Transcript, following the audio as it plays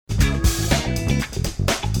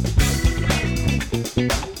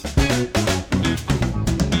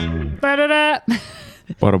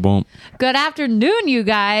Bada boom. Good afternoon, you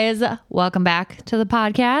guys. Welcome back to the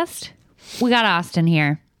podcast. We got Austin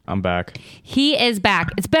here. I'm back. He is back.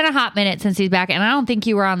 It's been a hot minute since he's back, and I don't think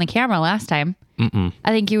you were on the camera last time. I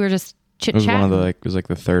think you were just It was chit-chatting. one of the it was like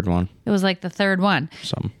the third one. It was like the third one.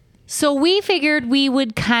 Something. So we figured we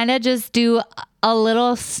would kind of just do a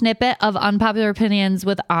little snippet of unpopular opinions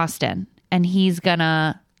with Austin, and he's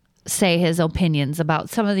gonna say his opinions about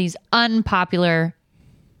some of these unpopular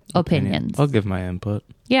opinions. I'll give my input.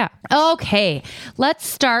 Yeah. Okay. Let's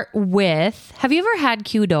start with, have you ever had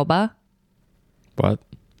Qdoba? What?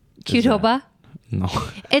 Qdoba? No.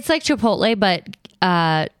 It's like Chipotle, but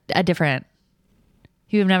a different.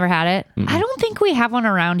 You've never had it? I don't think we have one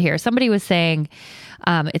around here. Somebody was saying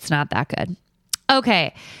it's not that good.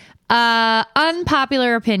 Okay.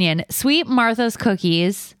 Unpopular opinion. Sweet Martha's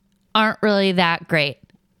cookies aren't really that great.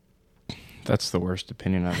 That's the worst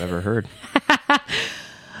opinion I've ever heard.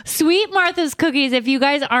 Sweet Martha's cookies, if you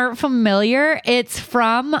guys aren't familiar, it's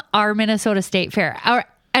from our Minnesota State Fair.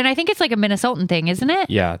 And I think it's like a Minnesotan thing, isn't it?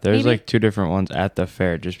 Yeah, there's Maybe? like two different ones at the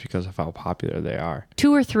fair just because of how popular they are.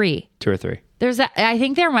 Two or three. I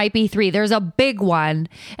think there might be three. There's a big one,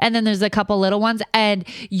 and then there's a couple little ones, and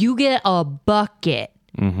you get a bucket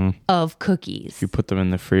of cookies. You put them in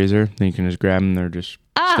the freezer, then you can just grab them.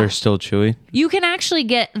 They're still chewy. You can actually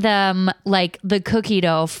get them like the cookie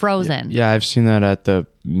dough frozen. Yeah, I've seen that at the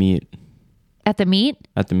meat At the meat?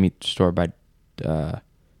 store by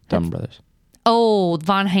Dumb Brothers. Oh,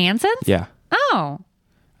 Von Hansen's? Yeah. Oh.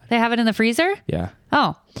 They have it in the freezer? Yeah.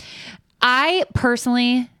 Oh. I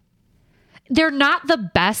personally, they're not the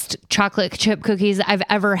best chocolate chip cookies I've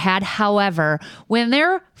ever had. However, when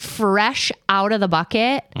they're fresh out of the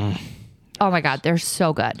bucket, oh my God, they're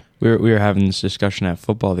so good. We were having this discussion at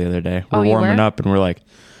football the other day. We're you warming were? up and we're like,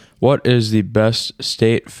 what is the best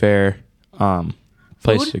state fair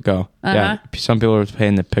place Food? to go? Yeah. Some people were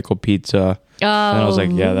paying the pickle pizza. And I was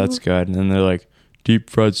like, yeah, that's good. And then they're like,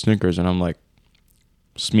 deep fried Snickers. And I'm like,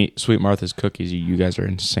 Sweet Martha's cookies. You guys are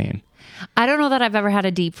insane. I don't know that I've ever had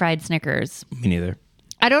a deep fried Snickers. Me neither.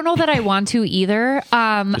 I don't know that I want to either.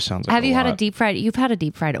 Just sounds like have a you had a lot. deep fried? You've had a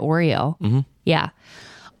deep fried Oreo. Yeah.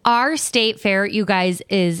 Our state fair, you guys,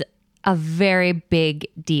 is a very big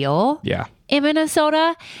deal. Yeah. In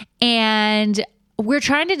Minnesota, and we're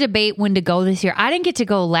trying to debate when to go this year. I didn't get to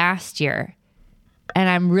go last year,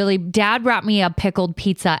 and Dad brought me a pickled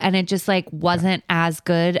pizza, and it just like wasn't as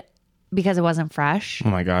good because it wasn't fresh. Oh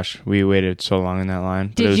my gosh. We waited so long in that line.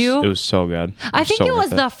 But Did you? It was so good. I think so it was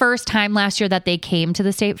worth the first time last year that they came to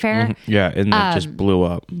the state fair. Yeah. And it just blew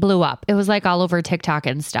up. Blew up. It was like all over TikTok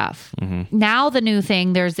and stuff. Now the new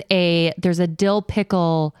thing, there's a dill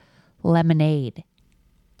pickle lemonade.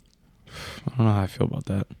 I don't know how I feel about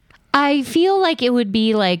that. I feel like it would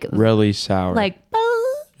be like Really sour. like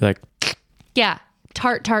yeah.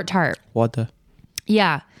 tart. What the?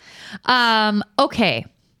 Yeah. Okay.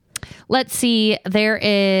 Let's see. There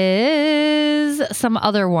is some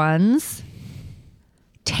other ones.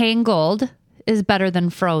 Tangled is better than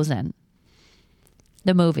Frozen.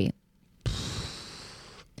 The movie.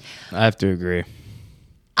 I have to agree.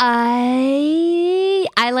 I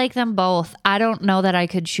like them both. I don't know that I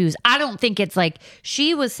could choose. I don't think it's like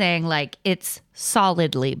she was saying like it's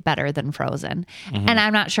solidly better than Frozen. And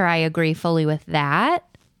I'm not sure I agree fully with that.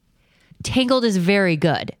 Tangled is very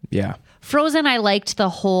good. Yeah. Frozen, I liked the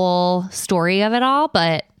whole story of it all,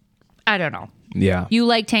 but I don't know. Yeah. You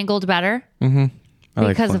like Tangled better? I like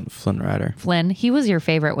because Flynn Rider. Flynn, he was your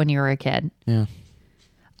favorite when you were a kid. Yeah.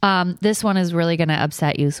 This one is really going to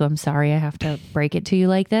upset you, so I'm sorry I have to break it to you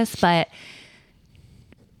like this, but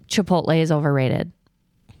Chipotle is overrated.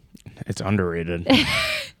 It's underrated.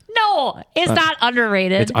 No, it's not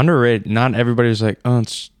underrated. It's underrated. Not everybody's like, oh,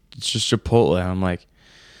 it's just Chipotle. I'm like,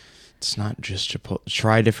 it's not just Chipotle.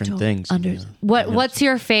 Try different things. What's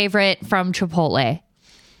your favorite from Chipotle?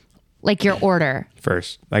 Like your order?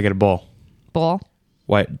 First, I get a bowl. Bowl?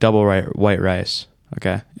 White rice.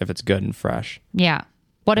 Okay, if it's good and fresh. Yeah.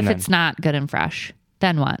 What if And then- it's not good and fresh?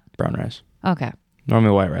 Then what? Brown rice. Okay.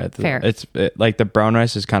 Normally white rice. Fair. Like the brown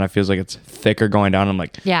rice is kind of feels like it's thicker going down. I'm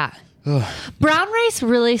like, Yeah. Brown rice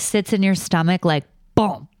really sits in your stomach like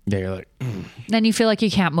boom. yeah, you're like, Then you feel like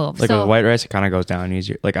you can't move. like with white rice, it kind of goes down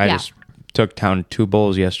easier. Like I just took down 2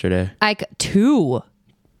 bowls yesterday, two.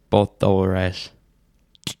 both double rice.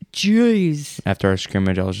 Jeez. After our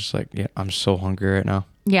scrimmage, I was just like, yeah, I'm so hungry right now.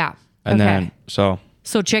 Yeah. And then so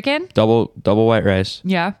chicken? double white rice.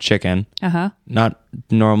 Yeah. Chicken. Uh-huh. Not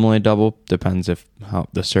normally double. Depends how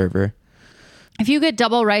the server. If you get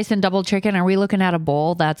double rice and double chicken, are we looking at a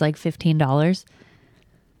bowl that's like $15?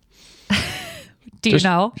 Do you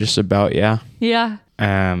know? Just about, yeah. Yeah.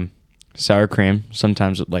 Sour cream.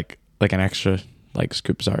 Sometimes with like an extra like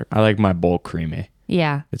scoop of sour. I like my bowl creamy.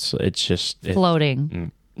 Yeah. It's just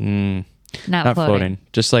Floating. Not floating.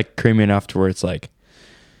 Just like creamy enough to where it's like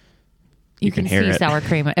you can hear see it. Sour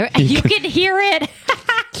cream. You can hear it.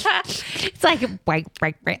 It's like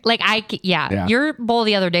your bowl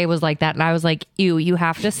the other day was like that, and I was like, ew, you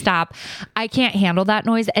have to stop. I can't handle that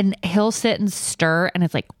noise. And he'll sit and stir, and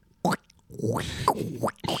it's like,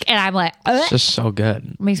 and I'm like, it's just so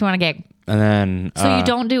good. Makes me want to gag. And then So you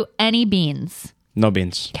don't do any beans? No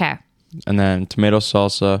beans. Okay. And then tomato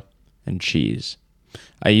salsa and cheese.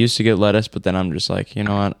 I used to get lettuce, but then I'm just like, you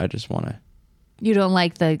know what? I just want to. You don't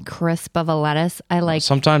like the crisp of a lettuce? I like.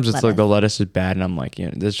 Sometimes it's like the lettuce is bad, and I'm like,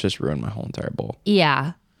 this just ruined my whole entire bowl.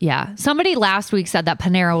 Yeah. Yeah. Somebody last week said that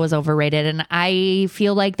Panera was overrated, and I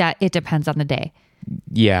feel like that it depends on the day.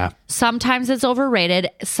 Yeah. Sometimes it's overrated.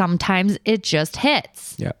 Sometimes it just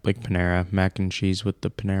hits. Yeah. Like Panera, mac and cheese with the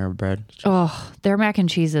Panera bread. Oh, their mac and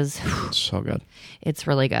cheese is so good. It's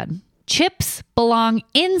really good. Chips belong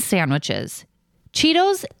in sandwiches.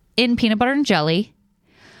 Cheetos in peanut butter and jelly.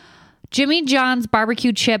 Jimmy John's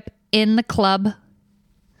barbecue chip in the club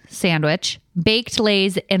sandwich. Baked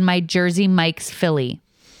Lay's in my Jersey Mike's Philly.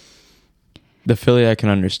 The Philly I can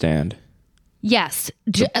understand. Yes,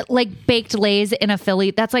 like baked Lay's in a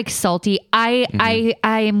Philly. That's like salty. I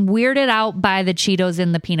am weirded out by the Cheetos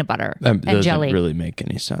in the peanut butter and jelly. Doesn't really make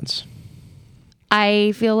any sense.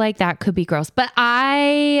 I feel like that could be gross, but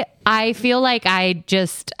I feel like I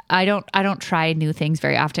don't try new things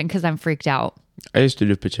very often because I'm freaked out. I used to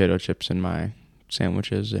do potato chips in my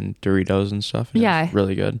sandwiches and Doritos and stuff. And Yeah, it's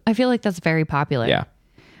really good. I feel like that's very popular. Yeah,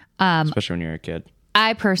 especially when you're a kid.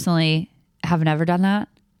 I personally have never done that.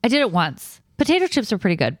 I did it once. Potato chips are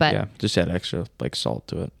pretty good, but yeah, just add extra like salt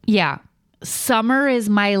to it. Yeah, summer is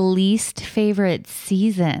my least favorite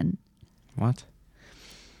season. What?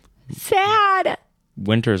 Sad.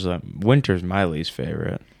 Winter's my least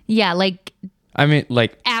favorite. Yeah, like I mean,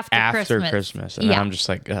 like after Christmas, and then I'm just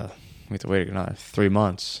like, we have to wait another 3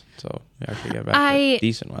 months so we actually get back to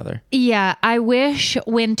decent weather. Yeah, I wish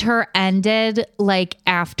winter ended like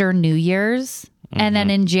after New Year's. And then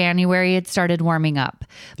in January, it started warming up.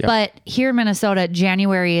 Yep. But here in Minnesota,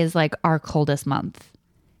 January is like our coldest month.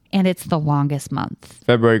 And it's the longest month.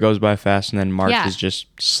 February goes by fast, and then March is just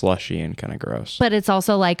slushy and kind of gross. But it's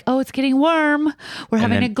also like, oh, it's getting warm. We're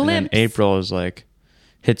having a glimpse. And then April is like,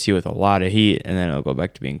 hits you with a lot of heat, and then it'll go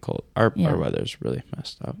back to being cold. Our weather's really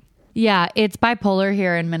messed up. Yeah, it's bipolar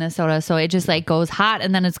here in Minnesota, so it just like goes hot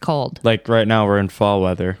and then it's cold. Like right now we're in fall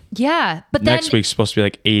weather. Yeah, but then next week's supposed to be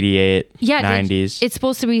like 88, 90s. It's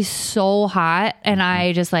supposed to be so hot, and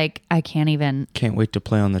I just like I can't wait to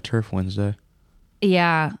play on the turf Wednesday.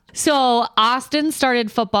 Yeah. So Austin started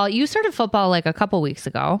football. You started football like a couple weeks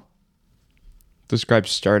ago. Describe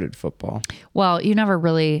started football. Well, you never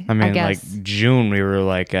really. I mean, guess. like June we were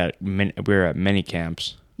like at mini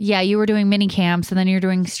camps. Yeah, you were doing mini camps, and then you're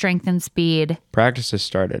doing strength and speed. Practices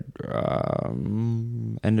started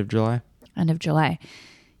end of July. End of July.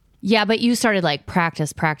 Yeah, but you started like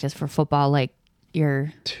practice for football like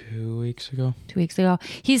 2 weeks ago. 2 weeks ago.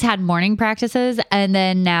 He's had morning practices, and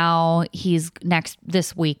then now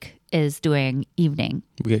this week is doing evening.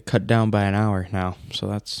 We get cut down by an hour now, so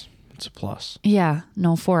that's a plus. Yeah,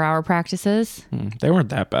 no 4-hour practices. They weren't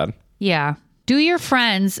that bad. Yeah. Do your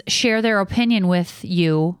friends share their opinion with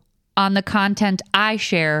you on the content I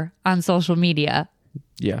share on social media?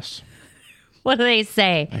 Yes. What do they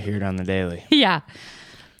say? I hear it on the daily. Yeah.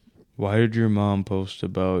 Why did your mom post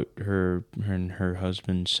about her and her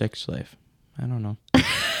husband's sex life? I don't know.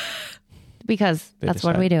 Because that's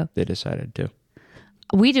what we do. They decided to.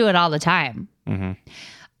 We do it all the time. Mm-hmm.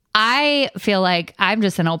 I feel like I'm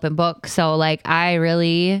just an open book. So like, I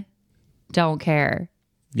really don't care.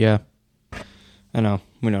 Yeah. I know.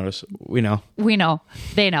 We notice. We know. We know.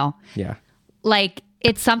 They know. Yeah. Like,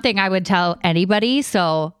 it's something I would tell anybody.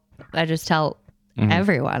 So I just tell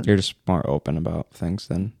everyone. You're just more open about things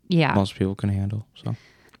than most people can handle. So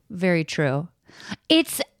very true.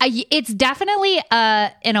 It's definitely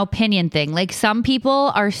an opinion thing. Like, some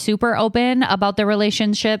people are super open about their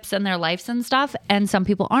relationships and their lives and stuff, and some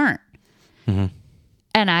people aren't. Mm-hmm.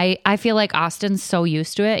 And I feel like Austin's so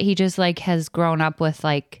used to it. He just like has grown up with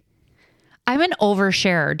like, I'm an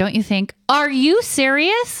oversharer, don't you think? Are you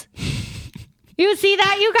serious? You see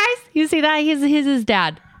that, you guys? You see that? He's his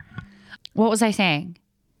dad. What was I saying?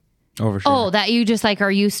 Overshare. Oh, that you just like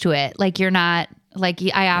are used to it. Like, you're not like,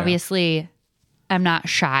 I obviously am not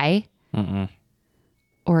shy. Mm-mm.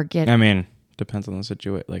 Or get. I mean, depends on the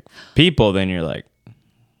situation. Like people, then you're like.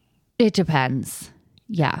 It depends.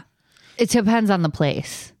 Yeah. It depends on the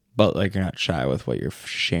place. But like, you're not shy with what you're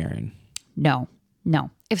sharing. No.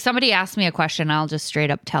 If somebody asks me a question, I'll just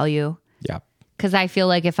straight up tell you. Yeah. Because I feel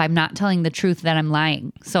like if I'm not telling the truth, then I'm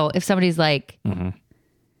lying. So if somebody's like,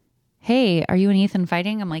 hey, are you and Ethan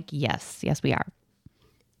fighting? I'm like, yes, we are.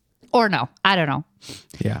 Or no, I don't know.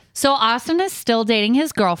 Yeah. So Austin is still dating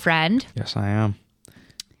his girlfriend. Yes, I am.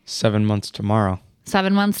 7 months tomorrow.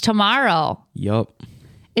 7 months tomorrow. Yup.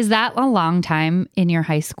 Is that a long time in your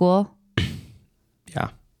high school?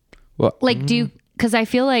 Yeah. Well, Like, do you, because I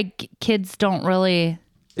feel like kids don't really.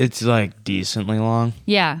 it's like decently long.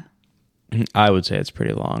 Yeah. I would say it's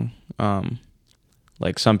pretty long.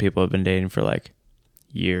 Like some people have been dating for like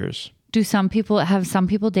years. Do some people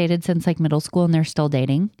dated since like middle school and they're still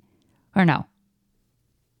dating? Or no?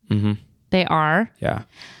 Mm-hmm. They are? Yeah.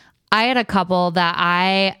 I had a couple that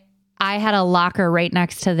I had a locker right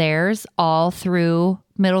next to theirs all through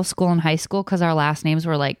middle school and high school because our last names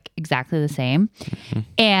were like exactly the same.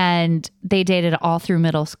 And they dated all through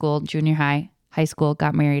middle school, junior high, high school,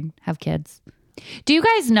 got married, have kids. Do you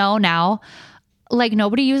guys know now, like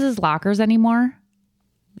nobody uses lockers anymore?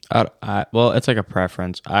 Well, it's like a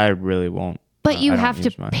preference. I really won't. But you I don't have to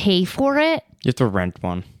use mine. pay for it? You have to rent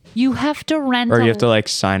one. You have to rent Or you have to like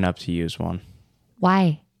sign up to use one.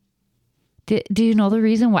 Why? Do you know the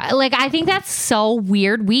reason why? Like, I think that's so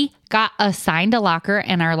weird. We got assigned a locker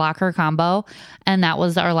and our locker combo, and that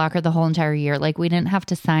was our locker the whole entire year. Like, we didn't have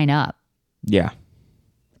to sign up. Yeah.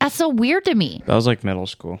 That's so weird to me. That was like middle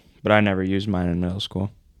school, but I never used mine in middle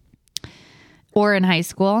school. Or in high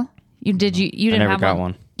school. You didn't never have got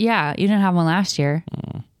one. Yeah, you didn't have one last year.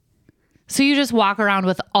 So you just walk around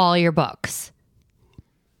with all your books.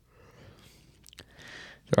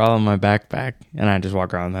 They're all in my backpack, and I just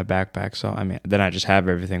walk around with my backpack. So I mean, then I just have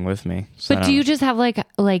everything with me. So But do you just have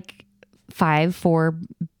like 4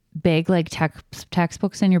 big like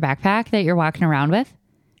textbooks in your backpack that you're walking around with?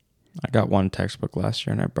 I got one textbook last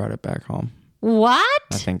year, and I brought it back home. What?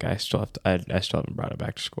 I think I still have to. I still haven't brought it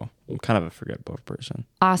back to school. I'm kind of a forgettable person.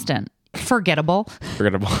 Austin, forgettable.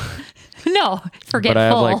 Forgettable. No,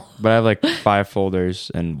 forgetful. But I have like 5 folders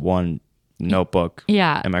and 1 notebook.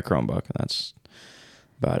 Yeah. And my Chromebook, and that's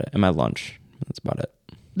about it. And my lunch. That's about it.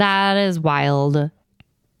 That is wild.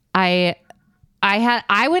 I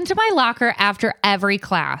went to my locker after every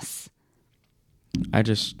class. I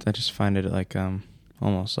just find it like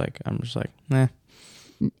almost like I'm just like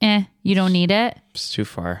You don't need it? it's too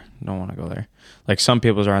far. I don't want to go there. Like some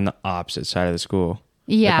people's are on the opposite side of the school.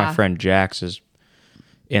 Yeah. Like my friend Jax is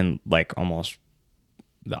in like almost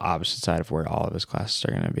the opposite side of where all of his classes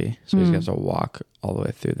are going to be. So he has to walk all the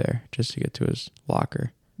way through there just to get to his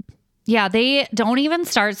locker. Yeah, they don't even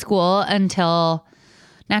start school until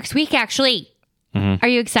next week, actually. Are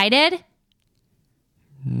you excited?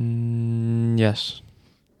 Yes.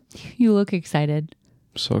 You look excited.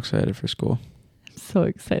 I'm so excited for school. So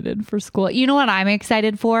excited for school. You know what I'm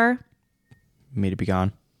excited for? Me to be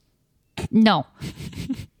gone. No.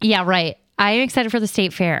 Yeah, right. I am excited for the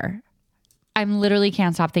state fair. I'm literally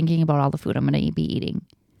can't stop thinking about all the food I'm going to be eating.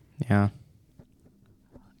 Yeah.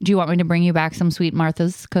 Do you want me to bring you back some Sweet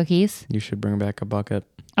Martha's cookies? You should bring back a bucket.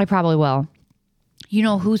 I probably will. You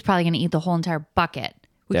know who's probably going to eat the whole entire bucket?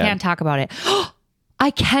 We Dad. can't talk about it. I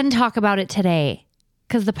can talk about it today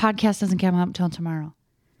because the podcast doesn't come out until tomorrow.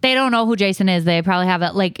 They don't know who Jason is. They probably have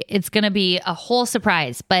it. Like, it's going to be a whole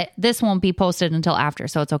surprise, but this won't be posted until after,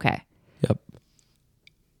 so it's okay. Yep.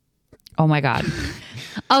 Oh my God.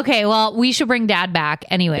 Okay, well, we should bring Dad back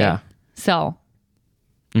anyway. Yeah. So.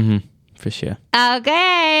 For sure.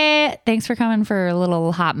 Okay. Thanks for coming for a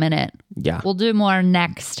little hot minute. Yeah. We'll do more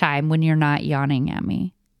next time when you're not yawning at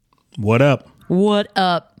me. What up? What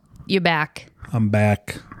up? You back. I'm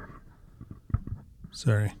back.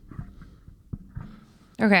 Sorry.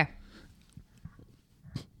 Okay.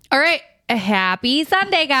 All right. Happy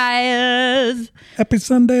Sunday, guys. Happy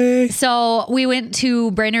Sunday. So we went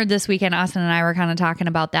to Brainerd this weekend. Austin and I were kind of talking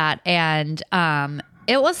about that. And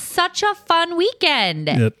it was such a fun weekend.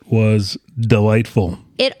 It was delightful.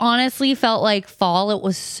 It honestly felt like fall. It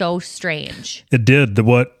was so strange. It did.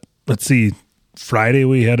 Let's see. Friday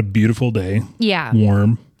we had a beautiful day. Yeah.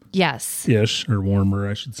 Warm-ish, Yes. or warmer,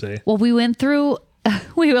 I should say. Well, we went through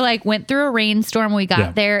a rainstorm. We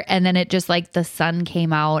got there and then it just like the sun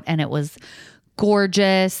came out and it was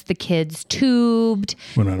gorgeous. The kids tubed.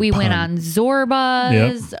 Went on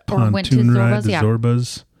Zorbas went to Pontoon ride Zorbas. to Yeah.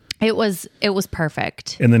 Zorbas. It was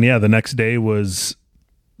perfect. And then, the next day was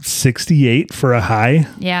 68 for a high.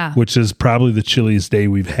 Yeah. Which is probably the chilliest day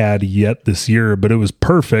we've had yet this year, but it was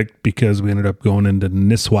perfect because we ended up going into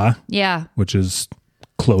Nisswa. Yeah. Which is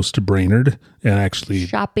close to Brainerd and actually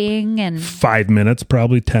Shopping and 5 minutes,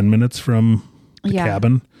 probably 10 minutes from the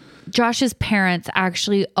cabin. Josh's parents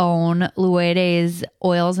actually own Luede's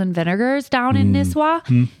Oils and Vinegars down in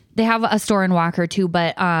Nisswa. They have a store in Walker too,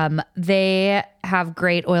 but they have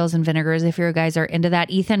great oils and vinegars if you guys are into that.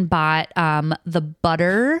 Ethan bought the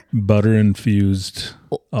butter infused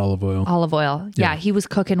olive oil. Yeah, he was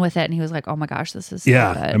cooking with it and he was like, oh my gosh, this is so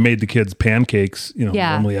good. I made the kids pancakes.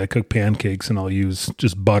 Normally I cook pancakes and I'll use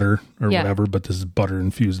just butter or whatever, but this is butter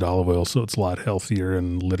infused olive oil, so it's a lot healthier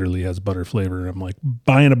and literally has butter flavor. I'm like,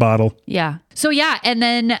 buying a bottle. Yeah. So yeah, and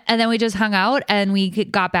then we just hung out and we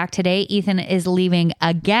got back today. Ethan is leaving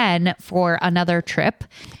again for another trip.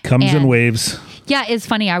 Comes in waves. Yeah, it's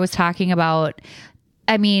funny. I was talking about,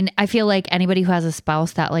 I feel like anybody who has a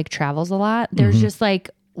spouse that like travels a lot, there's just like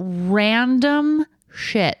random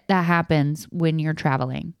shit that happens when you're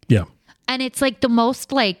traveling. Yeah. And it's like the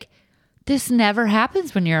most like, this never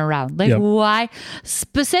happens when you're around. Like why?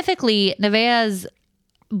 Specifically, Nevaeh's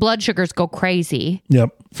blood sugars go crazy.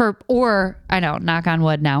 Yep. Or I know, knock on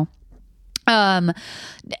wood now.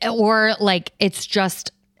 Or like,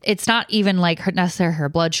 it's not even like necessarily her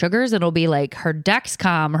blood sugars. It'll be like her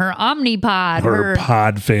Dexcom, her Omnipod. Her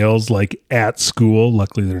pod fails like at school.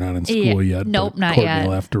 Luckily, they're not in school yet. Nope, not Courtney yet.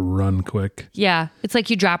 will have to run quick. Yeah. It's like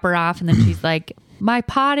you drop her off and then she's like, my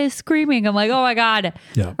pod is screaming. I'm like, oh my God.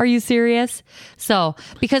 Yeah. Are you serious? So,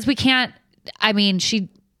 because we can't,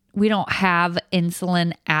 we don't have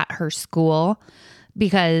insulin at her school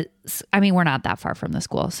because, we're not that far from the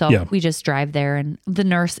school. So we just drive there and the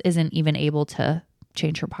nurse isn't even able to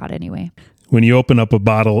change her pod anyway. When you open up a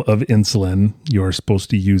bottle of insulin, you're supposed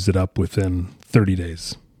to use it up within 30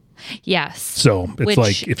 days. Yes. So it's which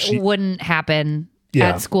like if she wouldn't happen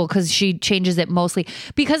at school because she changes it mostly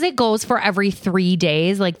because it goes for every 3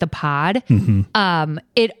 days, like the pod.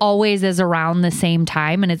 It always is around the same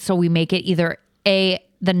time. And so we make it either the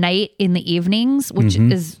night in the evenings, which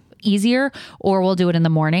is easier, or we'll do it in the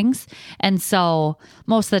mornings. And so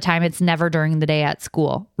most of the time it's never during the day at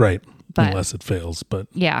school. Right. Unless it fails, but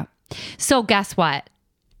yeah. So guess what?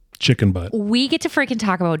 Chicken butt. We get to freaking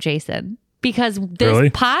talk about Jason because this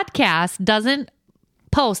podcast doesn't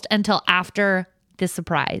post until after the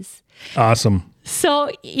surprise. Awesome.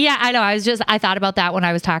 So yeah, I know. I thought about that when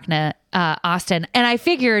I was talking to Austin, and I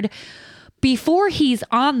figured before he's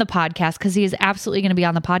on the podcast, because he is absolutely going to be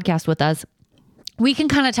on the podcast with us, we can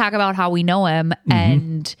kind of talk about how we know him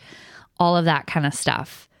and all of that kind of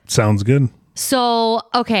stuff. Sounds good. So,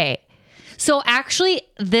 okay. So actually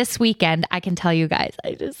this weekend, I can tell you guys,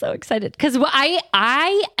 I'm just so excited because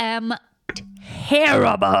I am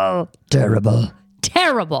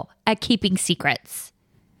terrible at keeping secrets.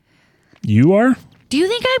 You are? Do you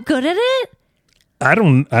think I'm good at it? I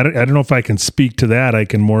don't know if I can speak to that. I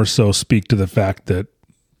can more so speak to the fact that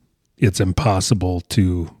it's impossible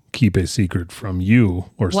to keep a secret from you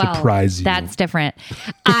or surprise you. That's different.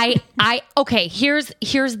 Okay, here's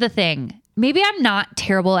the thing. Maybe I'm not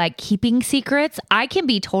terrible at keeping secrets. I can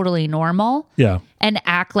be totally normal. Yeah. And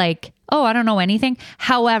act like, oh, I don't know anything.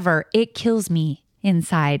 However, it kills me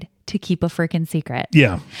inside to keep a freaking secret.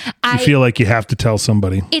 Yeah. You feel like you have to tell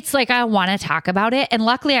somebody. It's like I want to talk about it. And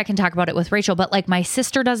luckily I can talk about it with Rachel, but like my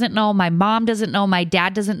sister doesn't know, my mom doesn't know, my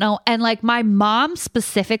dad doesn't know. And like my mom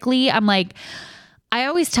specifically, I'm like, I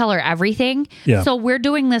always tell her everything. Yeah. So we're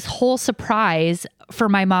doing this whole surprise for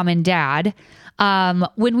my mom and dad.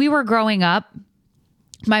 When we were growing up,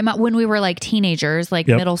 when we were like teenagers, like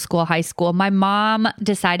middle school, high school, my mom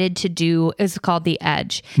decided to do, it's called The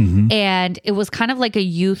Edge. And it was kind of like a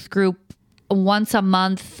youth group once a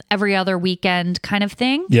month, every other weekend kind of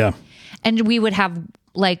thing. Yeah. And we would have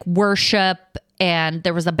like worship and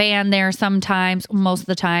there was a band there sometimes, most of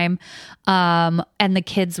the time. And the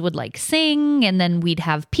kids would like sing and then we'd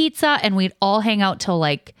have pizza and we'd all hang out till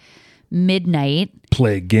like midnight,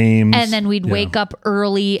 play games, and then we'd wake up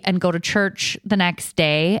early and go to church the next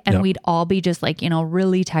day, and we'd all be just like,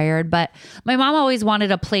 really tired. But my mom always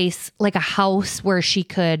wanted a place, like a house where she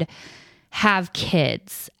could have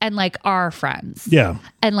kids and like our friends,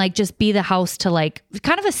 and like just be the house to like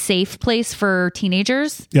kind of a safe place for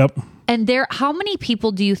teenagers. And how many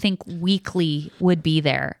people do you think weekly would be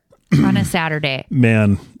there on a Saturday?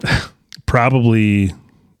 Man, probably,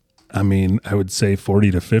 I would say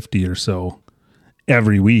 40 to 50 or so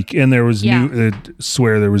every week. And there was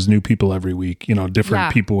there was new people every week.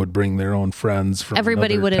 Different people would bring their own friends from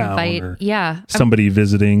everybody would invite. Somebody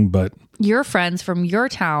visiting, but your friends from your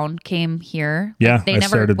town came here. Yeah. They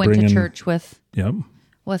never went to church with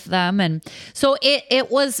them. And so it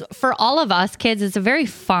was, for all of us kids, it's a very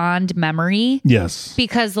fond memory. Yes.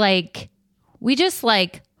 Because like, we just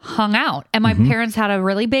like hung out. And my parents had a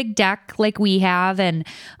really big deck like we have, and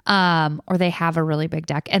or they have a really big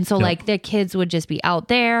deck. And so like the kids would just be out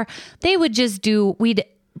there. They would just we'd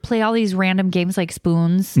play all these random games like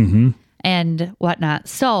spoons and whatnot.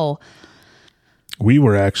 So we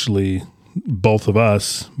were actually, both of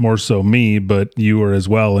us, more so me, but you were as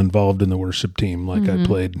well involved in the worship team. Like I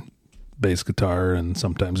played bass guitar and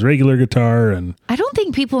sometimes regular guitar. And I don't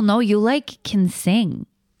think people know you can sing.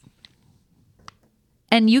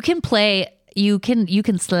 And you can play, you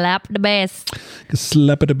can slap the bass.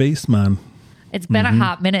 Slap the bass, man. It's been a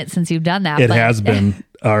hot minute since you've done that. It has been.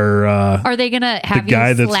 Are they going to have the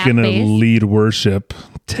guy that's going to bass? lead worship,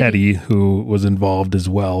 Teddy, who was involved as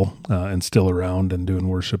well and still around and doing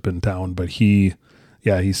worship in town. But he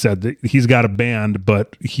said that he's got a band,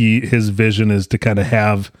 but his vision is to kind of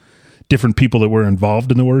have different people that were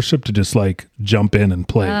involved in the worship to just like jump in and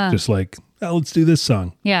play. Just like, oh, let's do this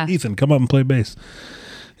song. Yeah. Ethan, come up and play bass.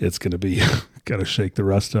 It's going to be, got to shake the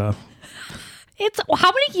rust off.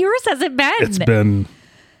 How many years has it been? It's been,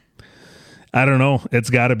 I don't know. It's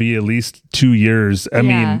got to be at least 2 years. I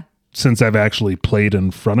mean, since I've actually played in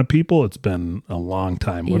front of people, it's been a long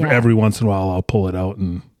time. Yeah. Every once in a while, I'll pull it out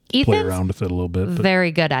and Ethan's play around with it a little bit. But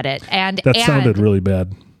very good at it. And that sounded really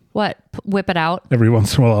bad. What? Whip it out? Every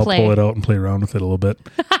once in a while, I'll pull it out and play around with it a little bit.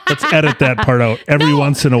 Let's edit that part out. Every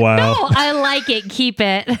once in a while. No, I like it. Keep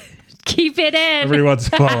it. Keep it in. Every once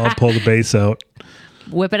in a while, I'll pull the bass out.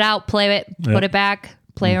 Whip it out, play it, put it back,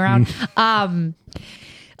 play around.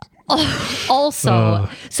 Also,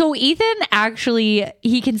 so Ethan actually,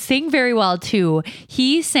 he can sing very well too.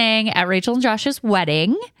 He sang at Rachel and Josh's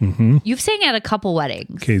wedding. You've sang at a couple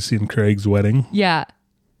weddings. Casey and Craig's wedding. Yeah.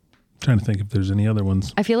 Trying to think if there's any other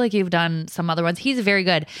ones. I feel like you've done some other ones. He's very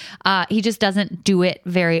good. He just doesn't do it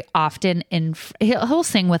very often. He'll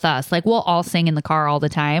sing with us. Like we'll all sing in the car all the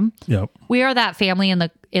time. Yep. We are that family in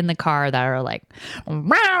the car that are like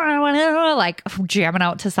jamming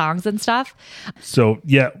out to songs and stuff. So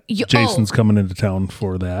yeah, Jason's coming into town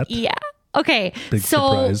for that. Yeah. Okay. Big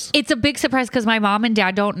surprise. It's a big surprise because my mom and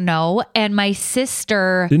dad don't know, and my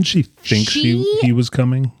sister. Didn't she think he was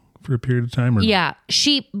coming for a period of time? Or yeah,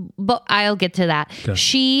 but I'll get to that. Okay.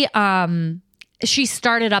 She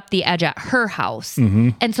started up the Edge at her house.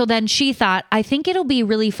 And so then she thought, I think it'll be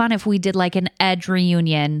really fun if we did like an Edge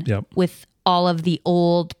reunion with all of the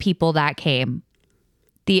old people that came.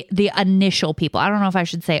 The initial people. I don't know if I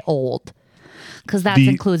should say old, because that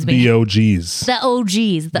includes me. The OGs.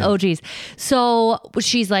 The OGs. So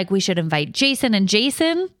she's like, we should invite Jason, and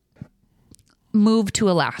Jason moved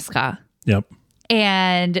to Alaska. Yep.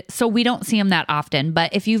 And so we don't see him that often,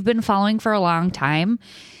 but if you've been following for a long time,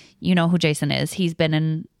 you know who Jason is. He's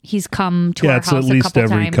come to our house a couple times. Yeah, it's at least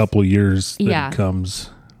every couple years that he comes.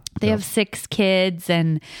 They have 6 kids,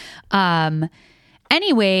 and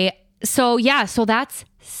anyway, so that's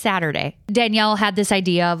Saturday. Danielle had this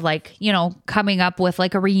idea of like, coming up with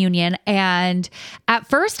like a reunion. And at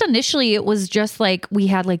first, initially, it was just like we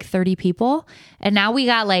had like 30 people, and now we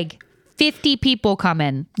got like 50 people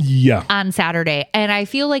coming on Saturday. And I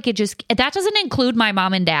feel like that doesn't include my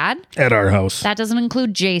mom and dad at our house. That doesn't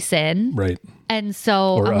include Jason. Right. And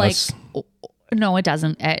so or I'm us. Like, no, it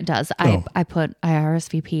doesn't. It does. I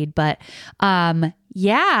RSVP'd, but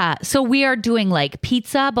so we are doing like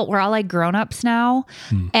pizza, but we're all like grown-ups now.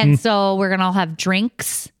 And so we're going to all have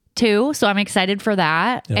drinks too. So I'm excited for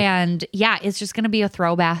that. Yep. And it's just going to be a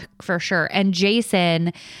throwback for sure. And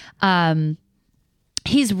Jason,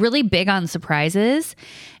 he's really big on surprises,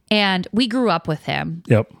 and we grew up with him.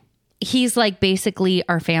 Yep. He's like basically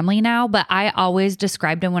our family now, but I always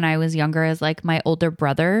described him when I was younger as like my older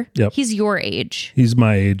brother. Yep. He's your age. He's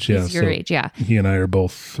my age. Yeah. He's your age. Yeah. He and I are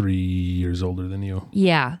both 3 years older than you.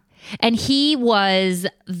 Yeah. And he was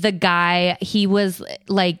the guy, he was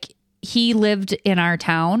like, he lived in our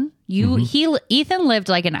town. Ethan lived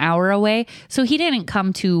like an hour away. So he didn't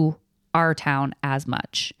come to our town as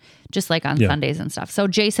much, just like on Sundays and stuff. So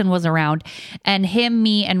Jason was around, and him,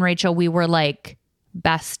 me, and Rachel, we were like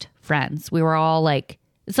best friends. We were all like,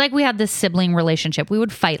 it's like we had this sibling relationship. We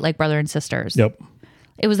would fight like brother and sisters. Yep.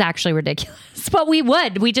 It was actually ridiculous, but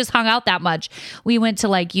we just hung out that much. We went to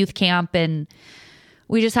like youth camp, and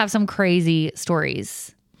we just have some crazy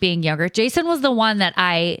stories being younger. Jason was the one that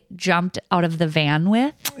I jumped out of the van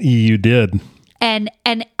with. You did. And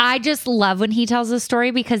I just love when he tells this story,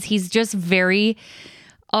 because he's just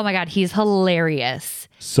oh my God, he's hilarious.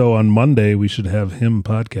 So on Monday, we should have him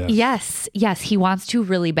podcast. Yes, he wants to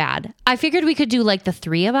really bad. I figured we could do like the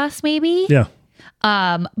 3 of us maybe. Yeah.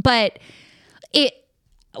 But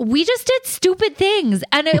we just did stupid things.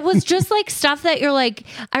 And it was just like stuff that you're like,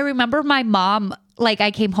 I remember my mom, like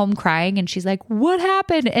I came home crying and she's like, what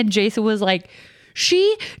happened? And Jason was like,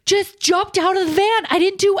 she just jumped out of the van. I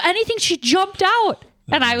didn't do anything. She jumped out.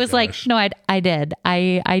 And I was like, no, I did.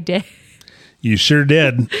 I did. You sure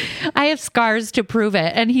did. I have scars to prove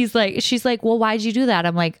it. And she's like, well, why'd you do that?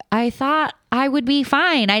 I'm like, I thought I would be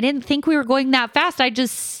fine. I didn't think we were going that fast. I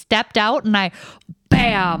just stepped out and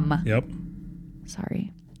bam. Yep.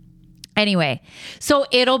 Sorry. Anyway, so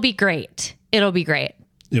it'll be great. It'll be great.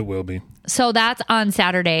 It will be. So that's on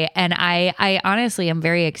Saturday. And I honestly am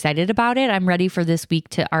very excited about it. I'm ready for this week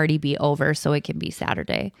to already be over so it can be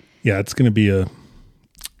Saturday. Yeah, it's going to be a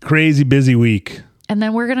crazy busy week. And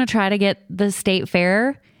then we're going to try to get the state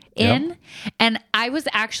fair in. Yep. And I was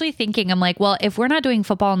actually thinking, I'm like, well, if we're not doing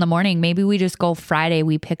football in the morning, maybe we just go Friday.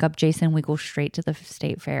 We pick up Jason. We go straight to the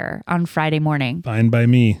state fair on Friday morning. Fine by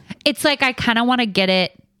me. It's like, I kind of want to get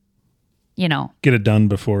it, get it done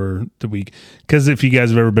before the week. Because if you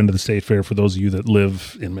guys have ever been to the state fair, for those of you that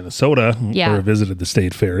live in Minnesota or visited the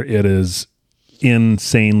state fair, it is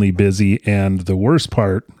insanely busy. And the worst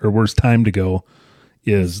part or worst time to go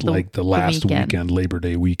is like the last weekend, Labor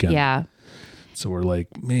Day weekend. Yeah. So we're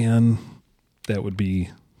like, man, that would be.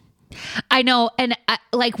 I know. And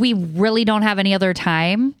we really don't have any other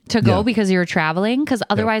time to go because you're traveling. Because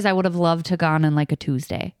otherwise I would have loved to gone on like a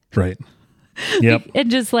Tuesday. Right. Yep. And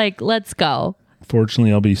just like, let's go.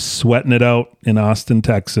 Fortunately, I'll be sweating it out in Austin,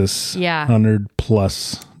 Texas. Yeah. 100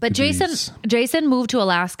 plus. But degrees. Jason moved to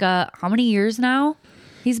Alaska. How many years now?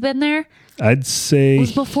 He's been there? I'd say. It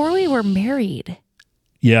was before we were married.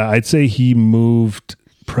 Yeah, I'd say he moved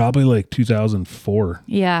probably like 2004.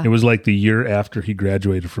 Yeah. It was like the year after he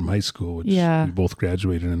graduated from high school, which we both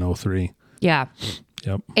graduated in 2003. Yeah.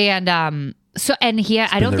 Yep. And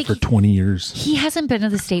I don't think for 20 years. He hasn't been to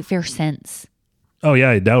the state fair since. Oh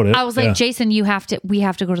yeah, I doubt it. I was like, Jason, we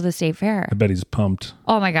have to go to the state fair. I bet he's pumped.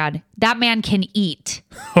 Oh my God. That man can eat.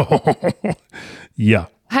 Yeah.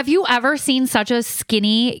 Have you ever seen such a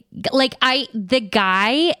skinny,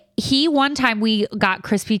 one time we got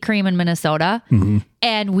Krispy Kreme in Minnesota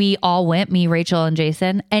and we all went, me, Rachel, and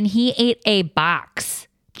Jason, and he ate a box.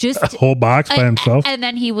 Just a whole box by himself? And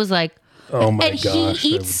then he was like, oh my gosh. And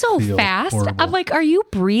he eats so fast. Horrible. I'm like, are you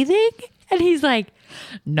breathing? And he's like,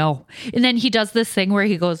 no. And then he does this thing where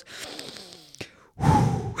he goes,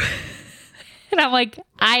 and I'm like,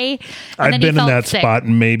 I've been in that spot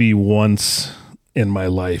maybe once in my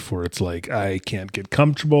life where it's like I can't get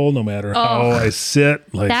comfortable no matter how I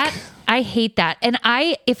sit. Like that, I hate that. And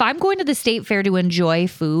if I'm going to the state fair to enjoy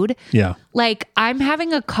food, like I'm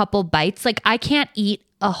having a couple bites, like I can't eat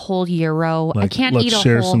a whole gyro. Like, I can't eat a whole. Let's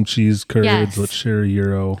share some cheese curds. Yes. Let's share a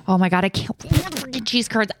gyro. Oh my God, I can't freaking cheese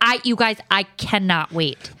curds. You guys, I cannot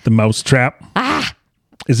wait. The mouse trap.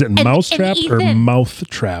 Is it mouse trap or mouth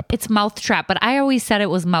trap? It's mouth trap, but I always said it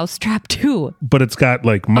was mouse trap too. But it's got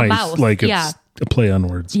like mice, like it's a play on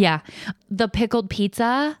words. Yeah. The pickled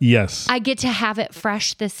pizza. Yes. I get to have it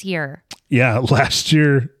fresh this year. Yeah. Last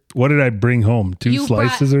year, what did I bring home? Two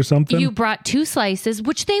slices or something? You brought 2 slices,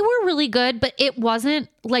 which they were really good, but it wasn't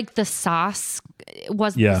like the sauce.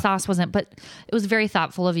 The sauce wasn't, but it was very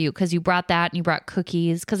thoughtful of you because you brought that and you brought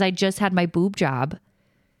cookies because I just had my boob job.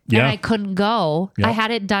 And I couldn't go. Yep. I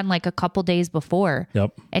had it done like a couple days before.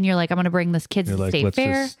 Yep. And you're like, I'm going to bring this kid's state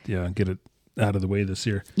fair. Just, get it out of the way this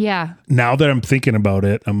year. Yeah. Now that I'm thinking about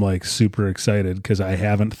it, I'm like super excited because I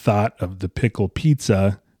haven't thought of the pickle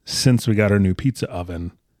pizza since we got our new pizza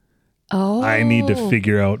oven. Oh. I need to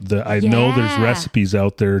figure out I know there's recipes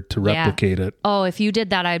out there to replicate it. Oh, if you did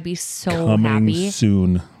that, I'd be so Coming happy.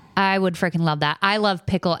 Soon. I would freaking love that. I love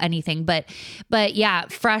pickle anything, but yeah,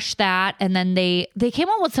 fresh that. And then they came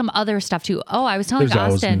out with some other stuff too. Oh, I was telling There's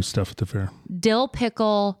always Austin, new stuff at the fair. Dill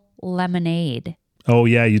pickle lemonade. Oh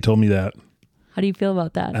yeah, you told me that. How do you feel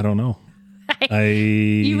about that? I don't know.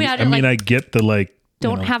 I get the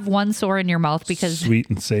don't have one sore in your mouth because sweet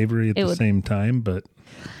and savory at the same time, but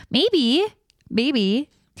maybe.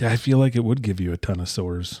 Yeah, I feel like it would give you a ton of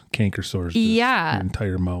sores, canker sores. Yeah, your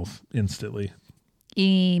entire mouth instantly.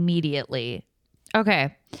 Immediately.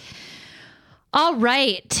 Okay. All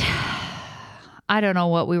right. I don't know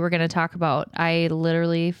what we were going to talk about. I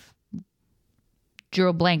literally drew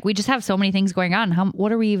a blank. We just have so many things going on.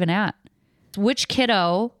 What are we even at? Which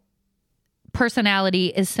kiddo personality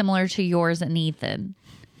is similar to yours and Ethan?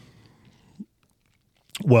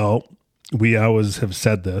 Well, we always have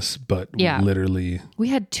said this, but literally we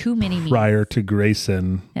had too many me's. Prior to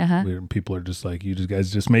Grayson, people are just like, you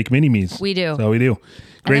guys just make mini-me's. We do. That's all we do.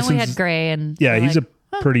 And then we had Gray and he's a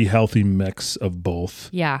pretty healthy mix of both.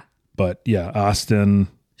 Yeah. But yeah, Austin,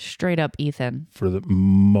 Straight up Ethan. For the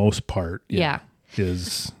most part. Yeah.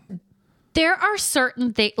 There are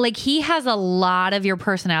certain things, like he has a lot of your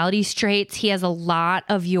personality traits. He has a lot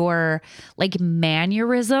of your like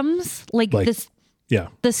mannerisms, like this. Yeah.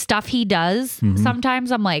 The stuff he does.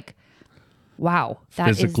 Sometimes I'm like, wow.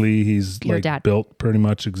 Physically, he's like dad. Built pretty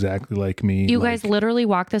much exactly like me. You guys literally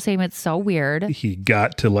walk the same. It's so weird. He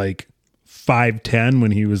got to like 5'10"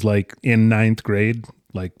 when he was like in 9th grade,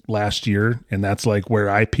 like last year. And that's like where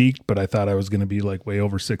I peaked, but I thought I was going to be like way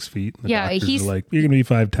over 6 feet. And the doctors are like, you're going to be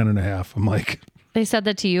 5'10" and a half. I'm like, they said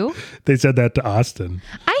that to you? They said that to Austin.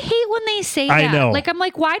 I hate when they say that. I know. Like, I'm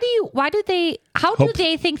like, how do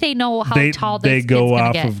they think they know how tall this they go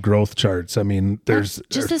off get? Of growth charts. I mean, Is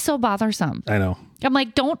so bothersome. I know. I'm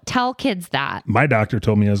like, don't tell kids that. My doctor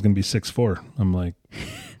told me I was going to be 6'4". I'm like,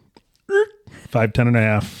 5'10" and a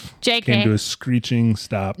half. JK. Came to a screeching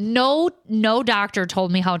stop. No doctor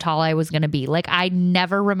told me how tall I was going to be. Like, I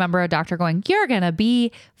never remember a doctor going, you're going to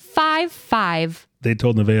be 5'5". They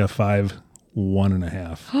told Nevaeh 5'1" and a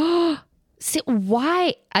half. See,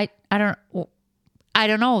 why? I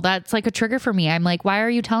don't know. That's like a trigger for me. I'm like, why are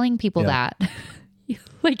you telling people that?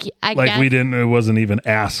 Like, we didn't, it wasn't even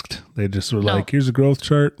asked. They just were like, here's a growth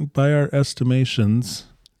chart by our estimations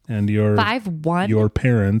and your 5'1", your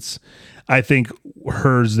parents. I think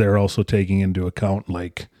hers, they're also taking into account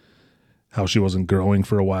like how she wasn't growing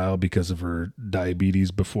for a while because of her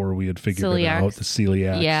diabetes before we had figured it out, the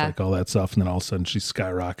celiac, like all that stuff. And then all of a sudden she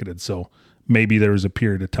skyrocketed. So maybe there was a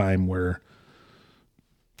period of time where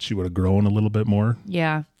she would have grown a little bit more.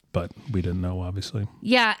 Yeah. But we didn't know, obviously.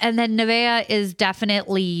 Yeah. And then Nevaeh is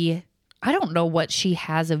definitely, I don't know what she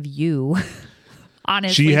has of you.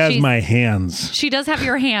 Honestly. She has my hands. She does have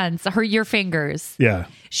your hands, your fingers. Yeah.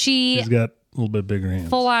 She's got a little bit bigger hands.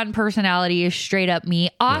 Full on personality is straight up me.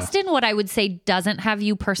 Austin, what I would say doesn't have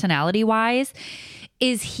you personality wise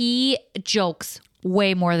is he jokes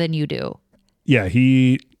way more than you do. Yeah.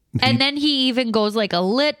 And then he even goes like a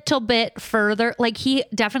little bit further. Like he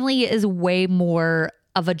definitely is way more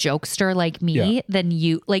of a jokester like me than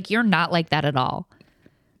you. Like you're not like that at all.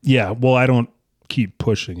 Yeah. Well, I don't keep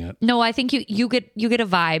pushing it. No, I think you get a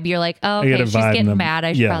vibe. You're like, oh, okay, she's getting mad.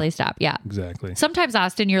 I should probably stop. Yeah. Exactly. Sometimes,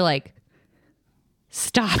 Austin, you're like,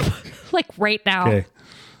 stop. Like right now. Okay.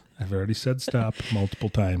 I've already said stop multiple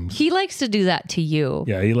times. He likes to do that to you.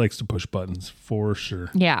 Yeah, he likes to push buttons for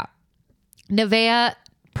sure. Yeah. Nevaeh,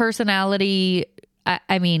 personality,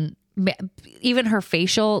 I mean, even her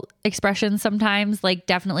facial expressions sometimes, like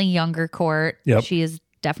definitely younger Cort. Yep. She is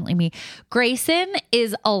definitely me. Grayson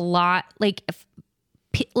is a lot like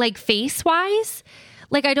face wise.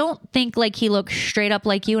 Like I don't think like he looks straight up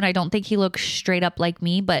like you, and I don't think he looks straight up like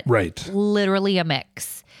me, but literally a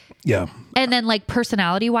mix. Yeah. And then like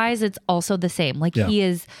personality wise, it's also the same. Like he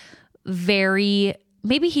is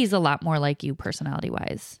maybe he's a lot more like you personality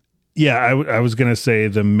wise. Yeah, I was going to say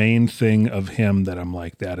the main thing of him that I'm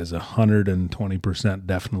like, that is 120%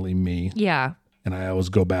 definitely me. Yeah. And I always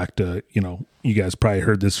go back to, you guys probably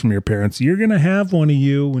heard this from your parents. You're going to have one of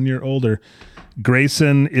you when you're older.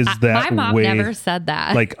 Grayson is that way. My mom never said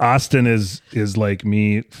that. Like Austin is like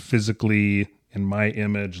me physically in my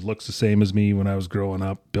image, looks the same as me when I was growing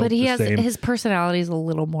up. Built but his personality is a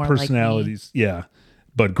little more personalities, like me. Yeah.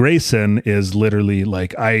 But Grayson is literally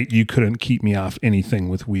like you couldn't keep me off anything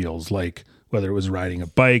with wheels, like whether it was riding a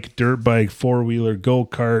bike, dirt bike, 4-wheeler,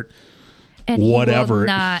 go-kart, and whatever. He will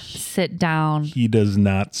not sit down. He does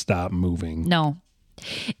not stop moving. No.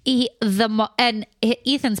 And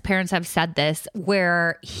Ethan's parents have said this,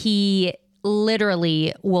 where he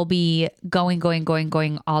literally will be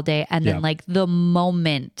going all day, and then like the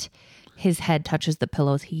moment his head touches the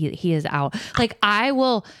pillows, he is out. Like I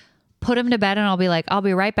will put him to bed and I'll be like, I'll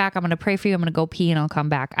be right back. I'm going to pray for you. I'm going to go pee and I'll come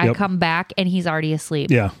back. I come back and he's already asleep.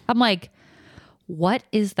 Yeah. I'm like, what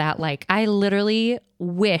is that like? I literally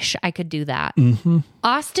wish I could do that. Mm-hmm.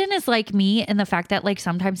 Austin is like me in the fact that like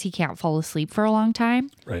sometimes he can't fall asleep for a long time.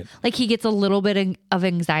 Right. Like he gets a little bit of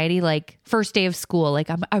anxiety, like first day of school. Like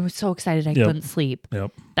I was so excited I couldn't sleep.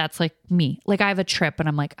 Yep. That's like me. Like I have a trip and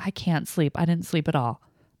I'm like, I can't sleep. I didn't sleep at all.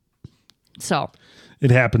 So. It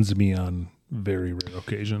happens to me on very rare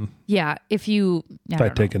occasion. Yeah. If I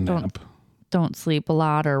take a nap. Don't sleep a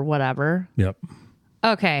lot or whatever. Yep.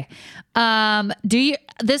 Okay.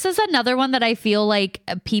 This is another one that I feel like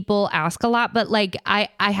people ask a lot, but like I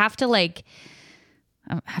have to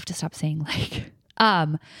stop saying like,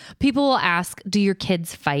 people will ask, do your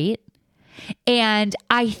kids fight? And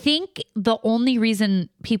I think the only reason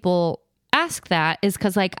people ask that is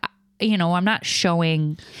because like I'm not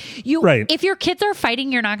showing you. Right. If your kids are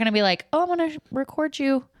fighting, you're not going to be like, oh, I'm going to record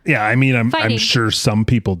you. Yeah. I mean, I'm sure some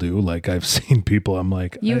people do. Like I've seen people, I'm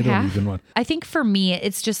like, I don't even want. I think for me,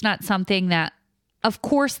 it's just not something that, of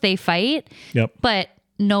course they fight, but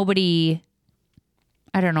nobody,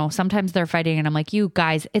 I don't know. Sometimes they're fighting and I'm like, you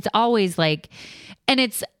guys, it's always like, and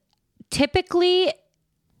it's typically,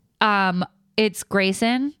 it's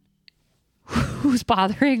Grayson who's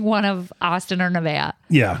bothering one of Austin or Nevaeh.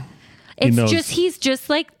 Yeah. He's just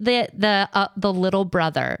like the little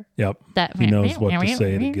brother. Yep. That he knows what to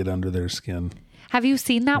say to get under their skin. Have you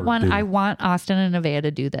seen that one? I want Austin and Nevaeh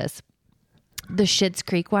to do this. The Schitt's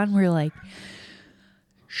Creek one where you're like,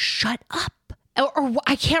 shut up. Or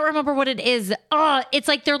I can't remember what it is. It's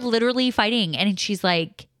like they're literally fighting. And she's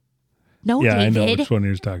like, no, David. I know which one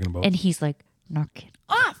you're talking about. And he's like, knock it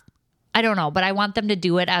off. I don't know, but I want them to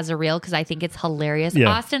do it as a reel because I think it's hilarious. Yeah.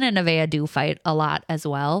 Austin and Nevaeh do fight a lot as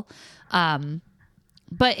well.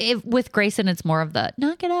 But with Grayson, it's more of the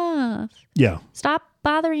knock it off. Yeah. Stop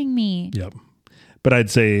bothering me. Yep. But I'd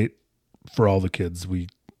say for all the kids,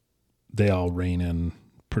 they all rein in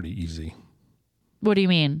pretty easy. What do you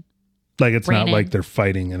mean? Like it's not like they're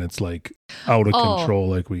fighting and it's like out of control.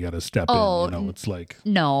 Like we got to step in. It's like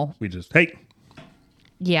no. We just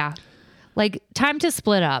Yeah. Like time to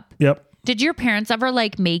split up. Yep. Did your parents ever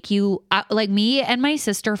like make you like me and my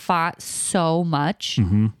sister fought so much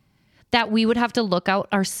that we would have to look out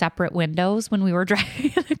our separate windows when we were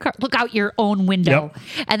driving in the car. Look out your own window,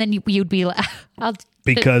 and then you'd be like,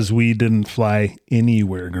 because we didn't fly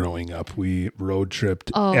anywhere growing up. We road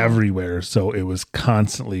tripped everywhere. So it was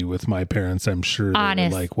constantly with my parents. I'm sure they were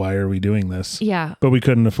like, why are we doing this? Yeah. But we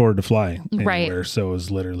couldn't afford to fly anywhere. Right. So it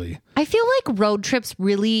was literally. I feel like road trips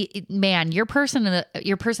really, man, your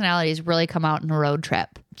personalities really come out in a road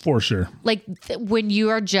trip. For sure. Like when you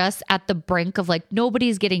are just at the brink of like,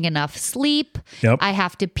 nobody's getting enough sleep. Yep. I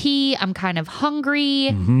have to pee. I'm kind of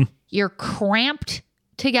hungry. You're cramped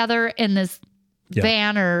together in this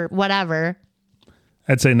van or whatever.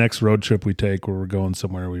 I'd say next road trip we take where we're going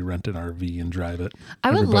somewhere, we rent an RV and drive it.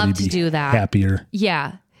 I would love to do that. Happier.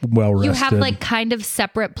 Yeah. Well rested. You have like kind of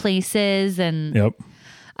separate places and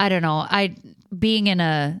I don't know. Being in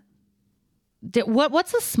a,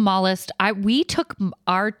 what's the smallest? We took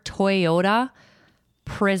our Toyota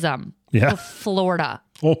Prism to Florida.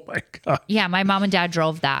 Oh my God. Yeah. My mom and dad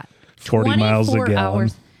drove that. 40 miles a gallon.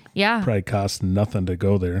 Hours. Yeah. Probably cost nothing to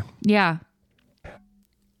go there. Yeah.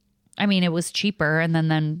 I mean, it was cheaper. And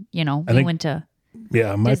then we went to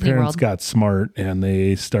my Disney parents World. got smart and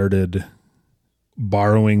they started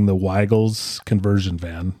borrowing the Weigel's conversion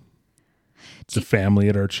van. It's a family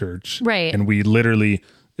at our church. Right. And we literally,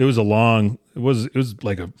 it was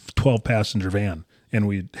like a 12 passenger van. And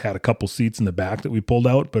we had a couple seats in the back that we pulled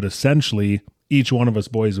out, but essentially each one of us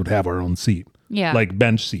boys would have our own seat. Yeah. Like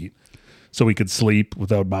bench seat. So we could sleep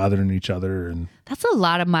without bothering each other. And that's a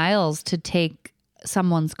lot of miles to take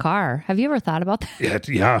someone's car. Have you ever thought about that?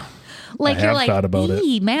 Yeah. Like you're like, thought about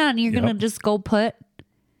it. Man, you're going to just go put.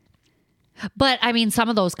 But I mean, some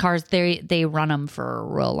of those cars, they run them for a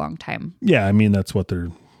real long time. Yeah. I mean, that's what they're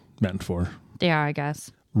meant for. Yeah, I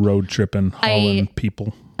guess. Road tripping, hauling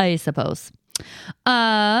people. I suppose.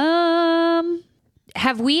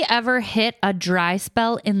 Have we ever hit a dry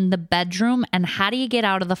spell in the bedroom? And how do you get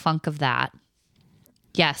out of the funk of that?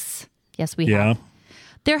 Yes. Yes, we have.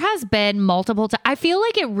 There has been multiple times. I feel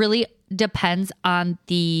like it really depends on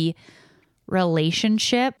the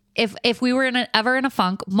relationship. If we were ever in a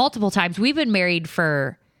funk multiple times, we've been married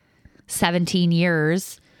for 17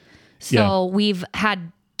 years. So we've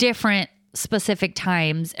had different specific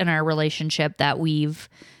times in our relationship that we've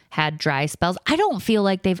had dry spells. I don't feel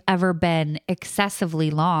like they've ever been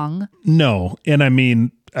excessively long. No. And I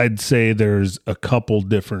mean, I'd say there's a couple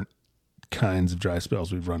different kinds of dry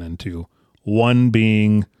spells we've run into. One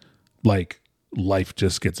being like life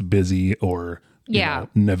just gets busy or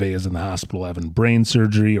Nevaeh's in the hospital having brain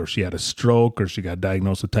surgery or she had a stroke or she got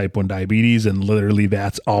diagnosed with type 1 diabetes and literally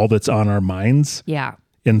that's all that's on our minds. Yeah.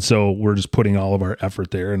 And so we're just putting all of our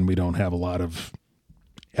effort there and we don't have a lot of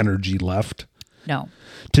energy left. No.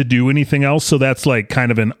 To do anything else. So that's like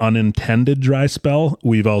kind of an unintended dry spell.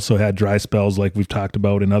 We've also had dry spells like we've talked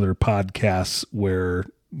about in other podcasts where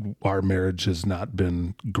our marriage has not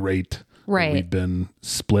been great. Right. We've been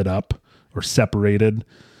split up or separated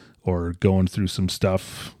or going through some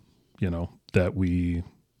stuff, that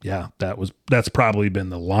that's probably been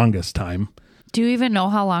the longest time. Do you even know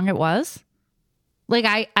how long it was? Like,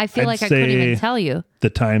 I feel like I couldn't even tell you.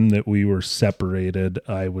 The time that we were separated,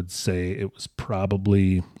 I would say it was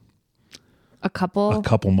probably a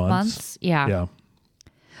couple months. Yeah.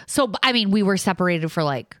 So, I mean, we were separated for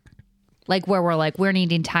like Like where we're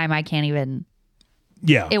needing time. I can't even.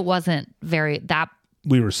 Yeah. It wasn't that.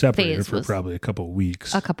 We were separated for probably a couple of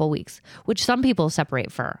weeks. Which some people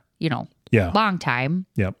separate for, long time.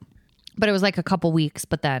 Yep. But it was like a couple weeks,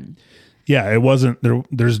 but then. Yeah, it wasn't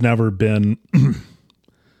there's never been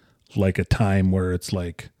like a time where it's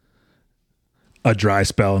like a dry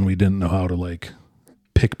spell and we didn't know how to like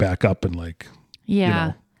pick back up and like,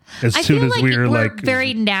 as soon as we were like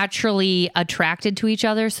very naturally attracted to each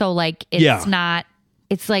other. So like, it's not,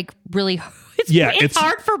 it's like really, it's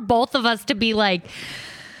hard for both of us to be like,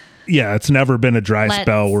 it's never been a dry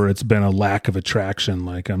spell where it's been a lack of attraction.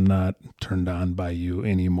 Like I'm not turned on by you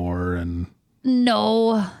anymore. And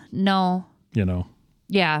no.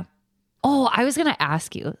 Yeah. Oh, I was going to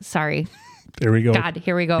ask you. Sorry. There we go. God,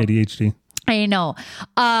 here we go. ADHD. I know.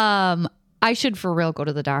 I should for real go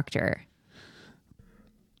to the doctor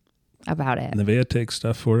about it. Nevaeh takes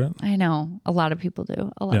stuff for it. I know. A lot of people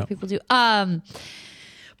do.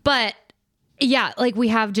 But yeah, like we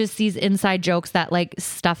have just these inside jokes that like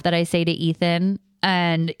stuff that I say to Ethan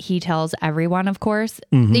and he tells everyone, of course.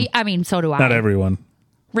 Mm-hmm. I mean, so do I. Not everyone.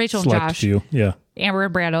 Rachel and Select Josh. few. Yeah. Amber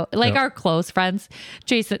and Brando, like our close friends.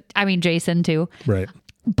 Jason too. Right.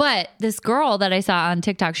 But this girl that I saw on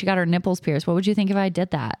TikTok, she got her nipples pierced. What would you think if I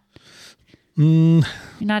did that? You're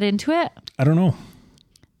not into it? I don't know.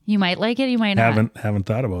 You might like it. You might not. Haven't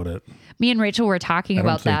thought about it. Me and Rachel were talking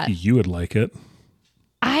about that. I don't think you would like it.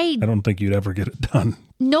 I don't think you'd ever get it done.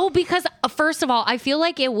 No, because first of all, I feel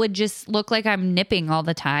like it would just look like I'm nipping all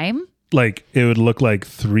the time. Like it would look like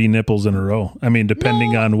 3 nipples in a row. I mean,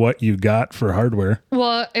 depending on what you got for hardware.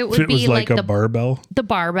 Well, it would if it be was like a barbell. The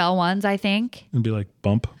barbell ones, I think. It'd be like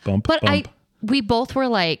bump. But bump. We both were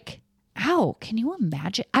like, ow, can you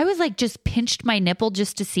imagine? I was like, just pinched my nipple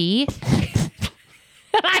just to see.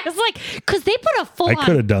 And I was like, because they put a full-on. I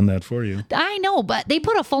could have done that for you. I know, but they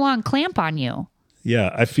put a full-on clamp on you.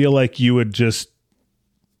 Yeah, I feel like you would just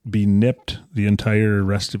be nipped the entire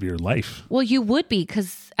rest of your life. Well, you would be,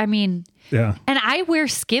 because, I mean... Yeah. And I wear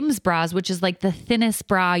Skims bras, which is like the thinnest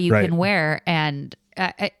bra you can wear. And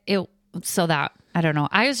I don't know.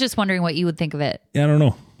 I was just wondering what you would think of it. Yeah, I don't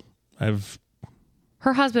know.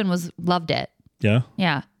 Her husband loved it. Yeah?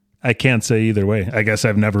 Yeah. I can't say either way. I guess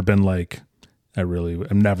I've never been like,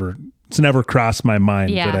 it's never crossed my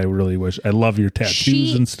mind that I really wish. I love your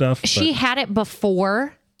tattoos and stuff. She had it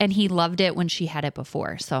before. And he loved it when she had it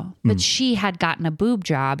before. So, but she had gotten a boob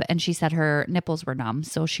job and she said her nipples were numb.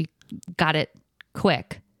 So she got it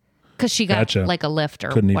quick because she got like a lift or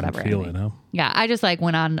couldn't whatever. Even feel it, huh? Yeah. I just like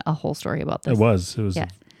went on a whole story about this. It was a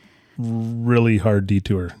really hard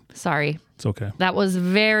detour. Sorry. It's okay. That was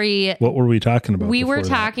very. What were we talking about? We were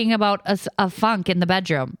talking about a funk in the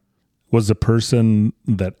bedroom. Was the person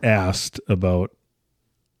that asked about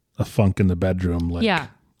a funk in the bedroom like? Yeah.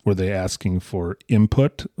 Were they asking for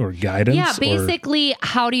input or guidance? Yeah, basically,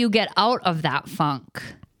 how do you get out of that funk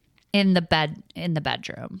in the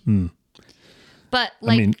bedroom? But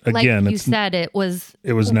like, I mean, again, like you said, it was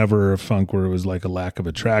never a funk where it was like a lack of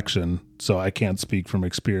attraction. So I can't speak from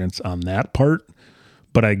experience on that part.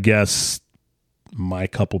 But I guess my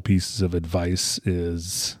couple pieces of advice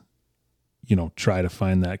is, try to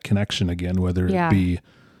find that connection again, whether it be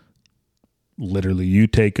literally you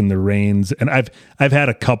taking the reins. And I've had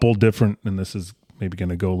a couple different, and this is maybe going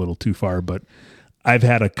to go a little too far, but I've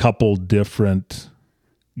had a couple different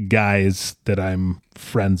guys that I'm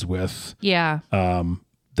friends with. Yeah.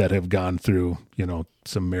 That have gone through,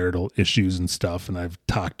 some marital issues and stuff. And I've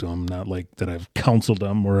talked to them, not like that I've counseled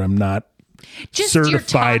them or I'm not just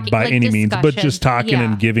certified by any means, but just talking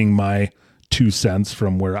and giving my 2 cents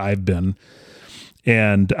from where I've been.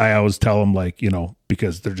 And I always tell them like,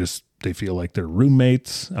 because they feel like they're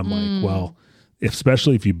roommates. I'm like, well,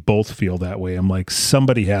 especially if you both feel that way, I'm like,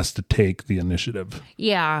 somebody has to take the initiative.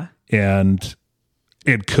 Yeah. And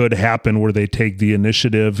it could happen where they take the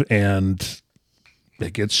initiative and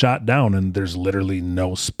it gets shot down and there's literally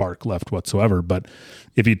no spark left whatsoever. But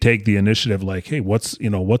if you take the initiative, like, hey, what's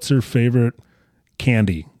her favorite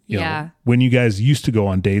candy? You know, when you guys used to go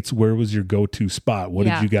on dates, where was your go-to spot? What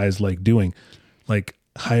did you guys like doing? Like,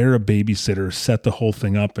 hire a babysitter, set the whole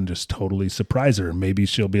thing up and just totally surprise her. Maybe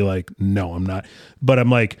she'll be like, no, I'm not. But I'm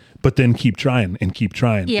like, but then keep trying and keep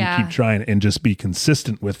trying and keep trying and just be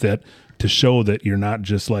consistent with it to show that you're not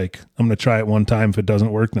just like, I'm going to try it one time. If it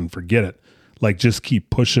doesn't work, then forget it. Like, just keep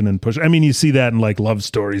pushing and pushing. I mean, you see that in like love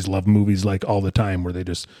stories, love movies, like all the time where they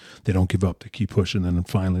don't give up. They keep pushing and then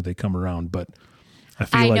finally they come around. But I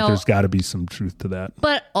feel like there's got to be some truth to that.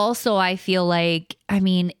 But also I feel like, I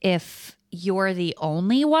mean, if you're the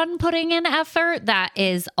only one putting in effort, that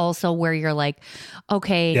is also where you're like,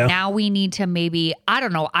 okay, now we need to maybe, I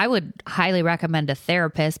don't know, I would highly recommend a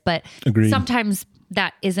therapist, but sometimes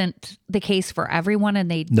that isn't the case for everyone and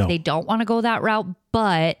they don't want to go that route.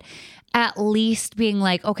 But at least being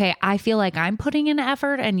like, okay, I feel like I'm putting in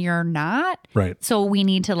effort and you're not. Right. So we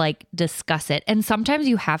need to like discuss it. And sometimes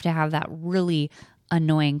you have to have that really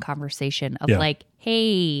annoying conversation of like,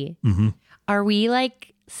 hey, are we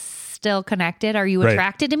like still connected? Are you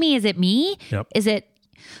attracted to me? Is it me? Yep. Is it?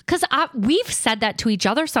 Because we've said that to each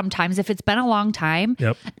other sometimes if it's been a long time.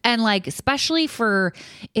 Yep. And like, especially for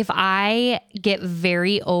if I get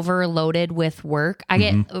very overloaded with work, I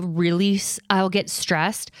get I'll get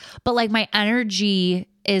stressed. But like my energy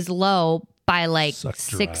is low by like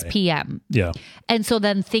 6 p.m. Yeah. And so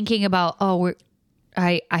then thinking about,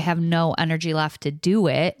 I have no energy left to do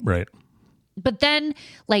it. Right. But then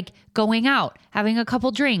like going out, having a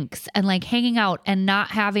couple drinks and like hanging out and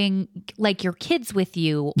not having like your kids with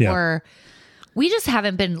you or we just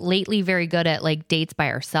haven't been lately very good at like dates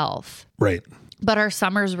by ourselves. Right. But our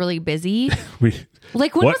summer's really busy. When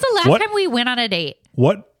was the last time we went on a date?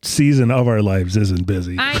 What season of our lives isn't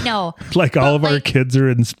busy? I know. Like all of our kids are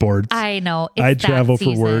in sports. I know. I travel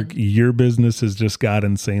for work. Your business has just got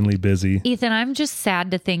insanely busy. Ethan, I'm just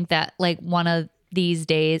sad to think that like not one of these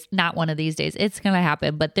days, it's going to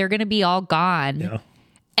happen, but they're going to be all gone. Yeah.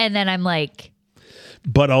 And then I'm like.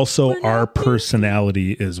 But also our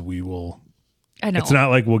personality is we will. I know. It's not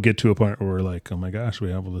like we'll get to a point where we're like, oh my gosh, we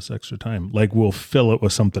have all this extra time. Like we'll fill it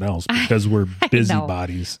with something else because we're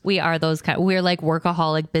busybodies. We are we're like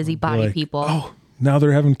workaholic busybody people. Oh, now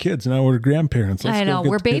they're having kids. Now we're grandparents. I know.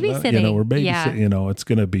 We're babysitting. We're babysitting. Yeah. It's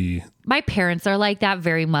going to be. My parents are like that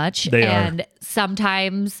very much. They and are.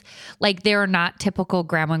 Sometimes like they're not typical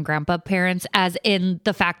grandma and grandpa parents, as in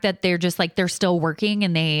the fact that they're just like, they're still working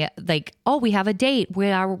and they like, oh, we have a date.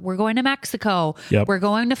 We're going to Mexico. Yep. We're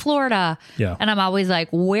going to Florida. Yeah. And I'm always like,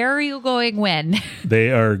 where are you going when?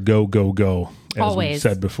 They are go, go, go. As always. we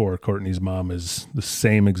said before, Courtney's mom is the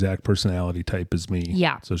same exact personality type as me.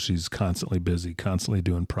 Yeah. So she's constantly busy, constantly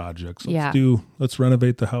doing projects. Let's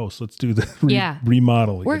renovate the house. Let's do the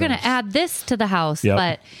remodel. We're going to add this to the house.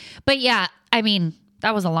 Yep. But yeah, I mean,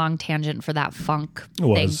 that was a long tangent for that funk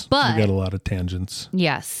thing. But we got a lot of tangents.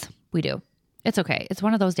 Yes, we do. It's okay. It's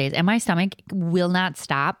one of those days. And my stomach will not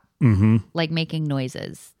stop like making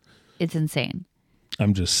noises. It's insane.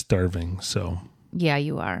 I'm just starving, so. Yeah,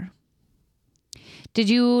 you are. Did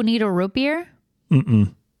you need a root beer?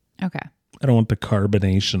 Mm-mm. Okay. I don't want the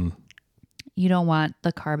carbonation. You don't want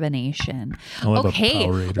the carbonation. I'll have okay. A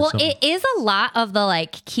Powerade or well, something. it is a lot of the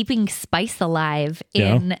like keeping spice alive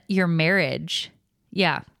in your marriage.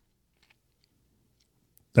 Yeah.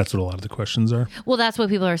 That's what a lot of the questions are. Well, that's what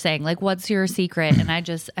people are saying. Like, what's your secret? And I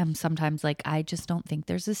just am sometimes like, I just don't think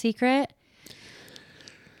there's a secret.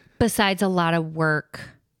 Besides a lot of work.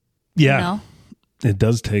 Yeah. You know? It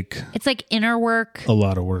does take. It's like inner work. A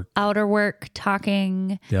lot of work. Outer work,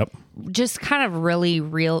 talking. Yep. Just kind of really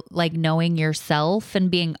real, like knowing yourself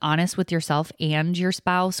and being honest with yourself and your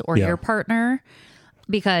spouse or your partner.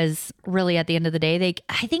 Because really at the end of the day,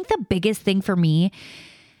 I think the biggest thing for me,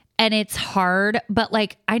 and it's hard, but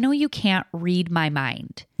like, I know you can't read my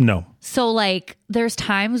mind. No. So like, there's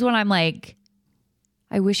times when I'm like,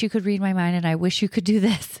 I wish you could read my mind and I wish you could do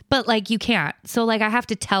this, but like you can't. So like I have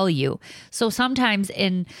to tell you. So sometimes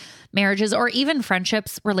in marriages or even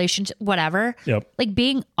friendships, relationships, whatever, like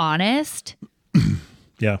being honest.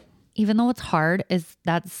 Yeah. Even though it's hard,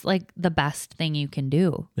 that's like the best thing you can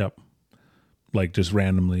do. Yep. Like just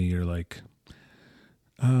randomly you're like,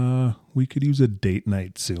 we could use a date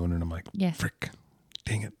night soon. And I'm like, frick,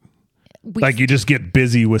 dang it. Like you just get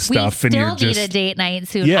busy with stuff and you're just. We still need a date night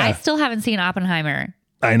soon. Yeah. I still haven't seen Oppenheimer.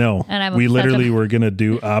 I know. And we literally were going to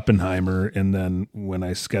do Oppenheimer. And then when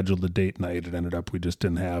I scheduled the date night, it ended up we just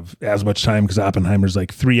didn't have as much time because Oppenheimer's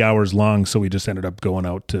like 3 hours long. So we just ended up going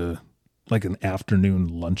out to like an afternoon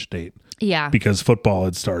lunch date. Yeah. Because football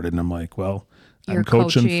had started. And I'm like, well, I'm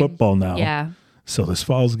coaching football now. Yeah. So this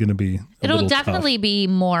fall is going to be It'll definitely be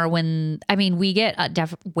more when, I mean, we get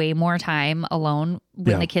way more time alone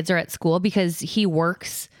when the kids are at school because he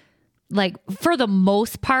works like for the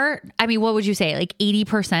most part. I mean, what would you say? Like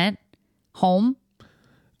 80% home?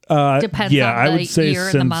 Depends on I would say year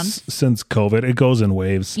and the month. Since COVID, it goes in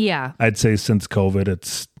waves. Yeah. I'd say since COVID,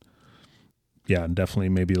 it's, definitely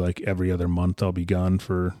maybe like every other month I'll be gone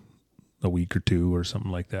for a week or two or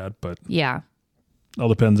something like that. But yeah. All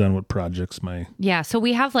depends on what projects so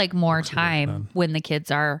we have like more time when the kids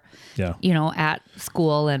are, at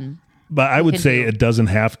school But I would say it doesn't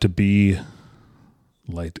have to be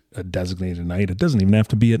like a designated night. It doesn't even have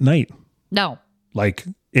to be at night. No. Like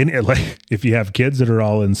if you have kids that are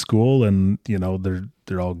all in school and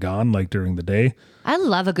they're all gone like during the day. I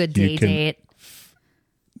love a good date.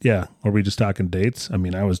 Yeah. Are we just talking dates? I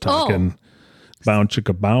mean, I was talking bow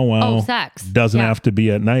chicka bow wow. Oh, sex. Doesn't have to be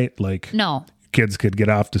at night. Like no. Kids could get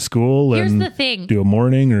off to school Here's and the thing. Do a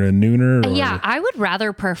morning or a nooner. I would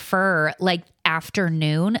rather prefer like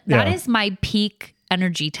afternoon. That is my peak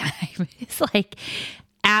energy time. It's like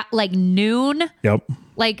at like noon. Yep.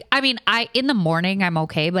 Like, I mean, in the morning I'm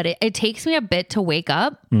okay, but it takes me a bit to wake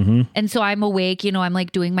up. Mm-hmm. And so I'm awake, I'm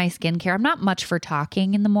like doing my skincare. I'm not much for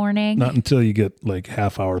talking in the morning. Not until you get like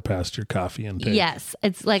half hour past your coffee intake. Yes.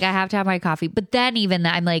 It's like I have to have my coffee. But then even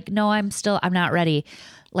that, I'm like, no, I'm not ready.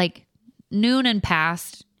 Like noon and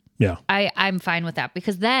past. Yeah. I'm fine with that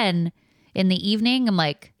because then in the evening, I'm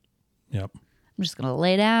like, yep. I'm just going to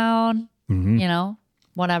lay down,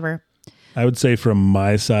 whatever. I would say from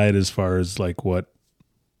my side, as far as like what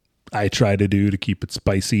I try to do to keep it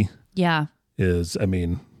spicy. Yeah. Is, I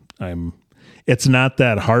mean, it's not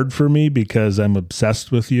that hard for me because I'm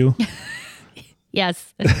obsessed with you.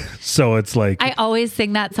 Yes. So it's like, I always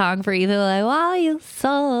sing that song for either like, why you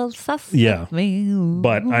so obsessed with me?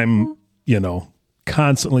 But I'm,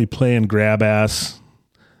 constantly playing grab ass,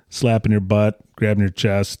 slapping your butt, grabbing your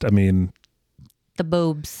chest. I mean, the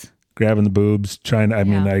boobs. Grabbing the boobs, trying to,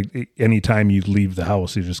 mean, anytime you leave the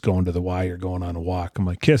house, you're just going to the Y, you're going on a walk. I'm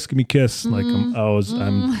like, give me a kiss. Like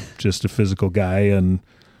I'm just a physical guy and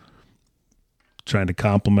trying to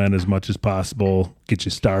compliment as much as possible. Get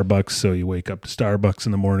you Starbucks. So you wake up to Starbucks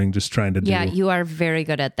in the morning, just trying to do. Yeah, you are very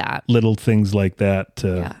good at that. Little things like that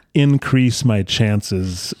to increase my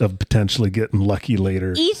chances of potentially getting lucky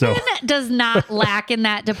later. Ethan does not lack in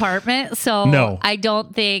that department. So no. I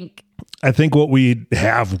don't think. I think what we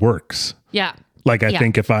have works. Yeah. Like, I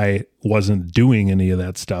think if I wasn't doing any of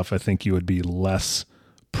that stuff, I think you would be less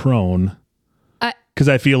prone. Because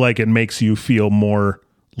I feel like it makes you feel more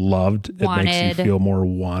loved. Wanted. It makes you feel more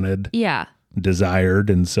wanted. Yeah.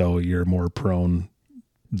 Desired. And so you're more prone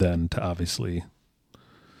then to obviously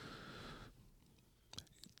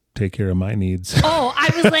take care of my needs. Oh,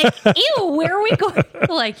 I was like, ew, where are we going?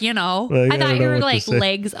 Like, I thought you were like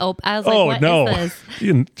legs open. I was like, what is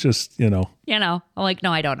this? Just, I'm like,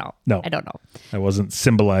 no, I don't know. No, I don't know. I wasn't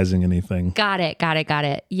symbolizing anything. Got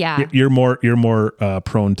it. Yeah. You're more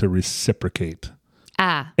prone to reciprocate.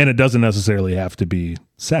 And it doesn't necessarily have to be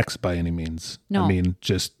sex by any means. No. I mean,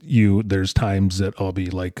 just there's times that I'll be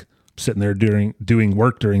like sitting there doing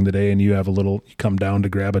work during the day and you come down to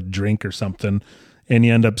grab a drink or something and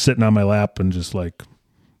you end up sitting on my lap and just like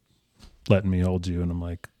letting me hold you. And I'm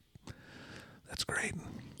like, that's great.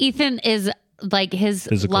 Ethan is like his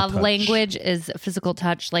physical love touch. language is physical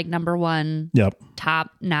touch, like number one. Yep.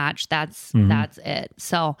 Top notch. That's it.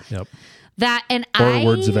 So that, and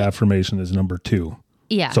words of affirmation is number 2.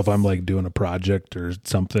 Yeah. So if I'm like doing a project or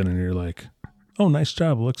something and you're like, oh, nice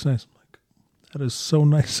job. It looks nice. I'm like, that is so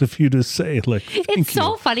nice of you to say. Like, it's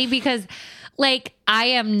so funny because like I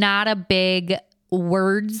am not a big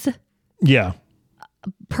words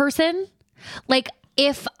person. Like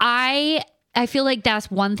if I feel like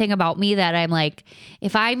that's one thing about me that I'm like,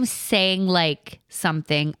 if I'm saying like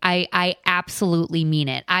something, I absolutely mean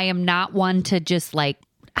it. I am not one to just like,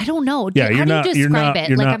 I don't know. Yeah, How do you describe it?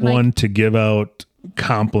 You're like, not I'm one like, to give out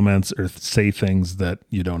compliments or say things that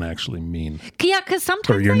you don't actually mean. Yeah, because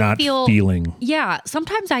sometimes or you're not feeling. Yeah,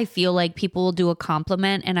 sometimes I feel like people will do a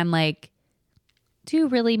compliment and I'm like, do you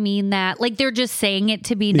really mean that? Like they're just saying it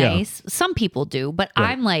to be nice. Some people do, but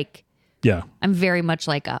right. I'm like, I'm very much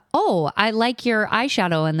like, I like your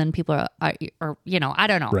eyeshadow. And then people are, I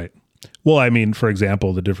don't know. Right. Well, I mean, for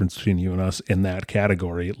example, the difference between you and us in that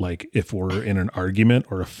category, like if we're in an argument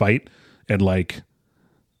or a fight and like,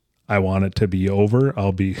 I want it to be over,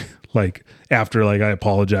 I'll be like, after like I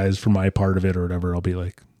apologize for my part of it or whatever, I'll be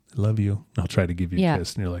like, I love you. I'll try to give you a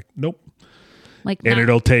kiss. And you're like, nope. Like, and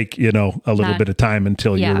it'll take, a little bit of time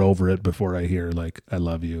until you're over it before I hear like, I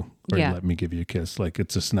love you or you let me give you a kiss. Like,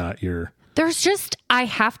 it's just not there's just, I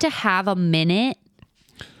have to have a minute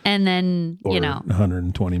and then, or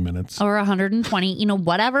 120 minutes or 120,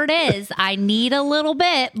 whatever it is, I need a little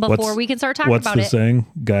bit before we can start talking about it. What's the saying?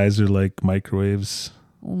 Guys are like microwaves.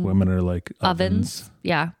 Women are like ovens.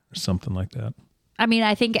 Yeah. Or something like that. I mean,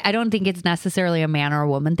 I don't think it's necessarily a man or a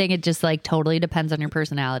woman thing. It just like totally depends on your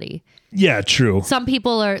personality. Yeah, true. Some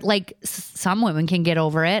people are like, some women can get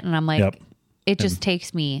over it. And I'm like, it just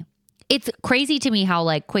takes me. It's crazy to me how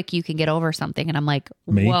like quick you can get over something. And I'm like,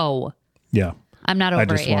 whoa. Yeah. I'm not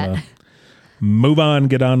over it yet. Move on,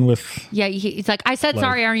 get on with. Yeah. It's like, I said,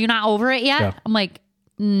 sorry, are you not over it yet? Yeah. I'm like,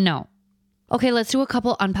 no. Okay, let's do a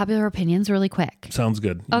couple unpopular opinions really quick. Sounds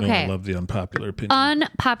good. You know Okay. I love the unpopular opinion.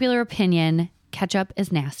 Unpopular opinion, ketchup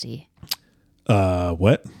is nasty.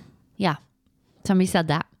 What? Yeah. Somebody said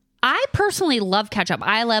that. I personally love ketchup.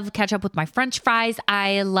 I love ketchup with my French fries.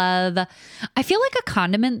 I feel like a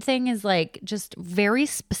condiment thing is like just very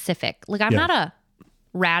specific. Like I'm not a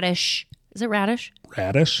radish. Is it radish?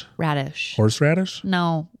 Radish? Radish. Horseradish?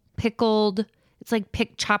 No. Pickled. It's like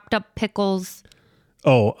chopped up pickles.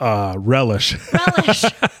 Oh, relish. Relish.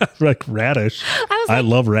 Like radish. I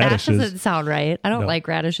love radishes. That doesn't sound right. I don't like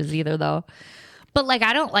radishes either though. But like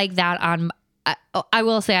I don't like that on I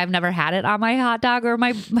will say I've never had it on my hot dog or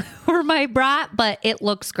my brat, but it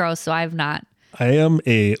looks gross, so I've not. I am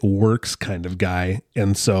a works kind of guy,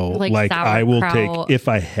 and so like I will take, if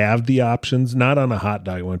I have the options, not on a hot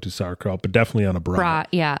dog, I went to sauerkraut, but definitely on a brat.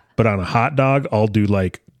 Yeah. But on a hot dog, I'll do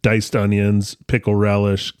like diced onions, pickle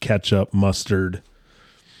relish, ketchup, mustard.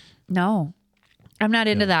 No, I'm not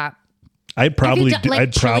into that. I'd probably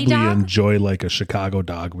dog? enjoy like a Chicago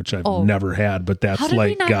dog, which I've never had, but that's How did like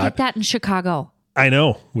we not get that in Chicago? I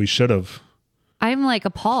know we should have. I'm like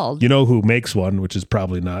appalled. You know who makes one, which is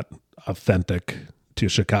probably not authentic to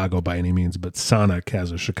Chicago by any means, but Sonic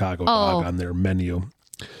has a Chicago dog on their menu.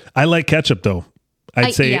 I like ketchup though.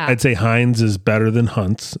 I'd say Heinz is better than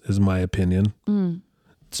Hunt's, is my opinion.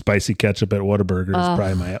 Spicy ketchup at Whataburger is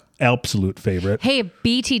probably my absolute favorite. Hey,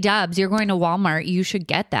 BT Dubs, you're going to Walmart. You should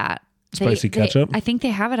get that. Spicy ketchup? I think they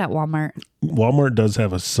have it at Walmart. Walmart does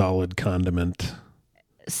have a solid condiment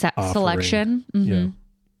selection. Mm-hmm.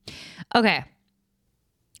 Yeah. Okay.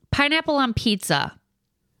 Pineapple on pizza.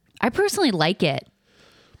 I personally like it.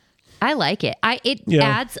 I like it. It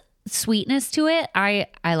adds sweetness to it. I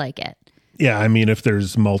like it. Yeah, I mean, if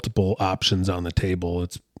there's multiple options on the table,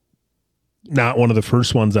 it's not one of the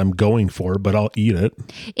first ones I'm going for, but I'll eat it.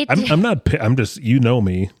 I'm just, you know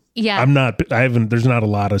me. Yeah. There's not a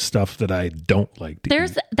lot of stuff that I don't like to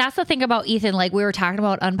eat. That's the thing about Ethan. Like we were talking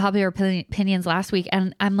about unpopular opinions last week,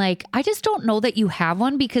 and I'm like, I just don't know that you have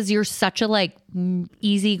one because you're such a like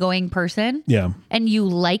easygoing person. Yeah. And you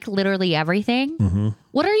like literally everything. Mm-hmm.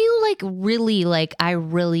 What are you like really like, I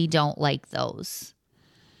really don't like those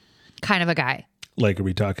kind of a guy? Like, are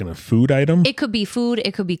we talking a food item? It could be food.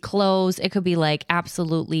 It could be clothes. It could be like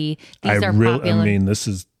absolutely. These are popular. I mean, this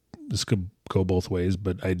could go both ways,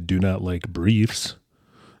 but I do not like briefs.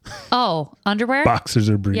 Oh, underwear? Boxers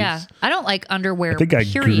or briefs. Yeah. I don't like underwear. I think I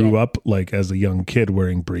grew up like as a young kid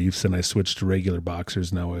wearing briefs and I switched to regular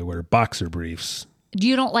boxers. Now I wear boxer briefs.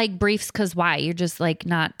 You don't like briefs because why? You're just like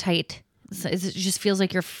not tight. It just feels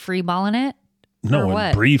like you're free balling it? No,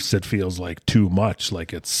 in briefs it feels like too much,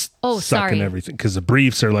 like it's sucking everything. Because the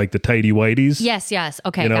briefs are like the tighty whities. Yes.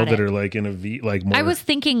 Okay, that are like in a V, like more. I was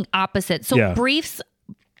thinking opposite. So briefs.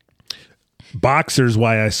 Boxers,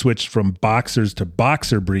 why I switched from boxers to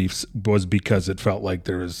boxer briefs was because it felt like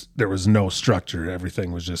there was no structure.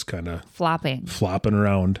 Everything was just kind of flopping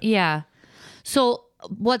around. Yeah. So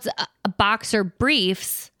what's a boxer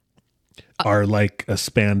briefs? Are like a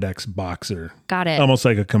spandex boxer. Got it. Almost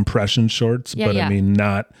like a compression shorts, but yeah. I mean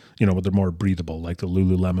not, but they're more breathable, like the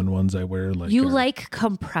Lululemon ones I wear. Like you like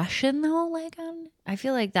compression though? Like I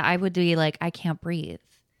feel like that I would be like, I can't breathe.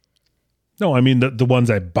 No, I mean the ones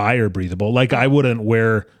I buy are breathable. Like I wouldn't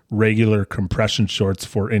wear regular compression shorts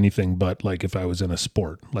for anything but like if I was in a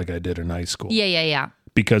sport, like I did in high school. Yeah.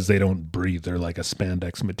 Because they don't breathe. They're like a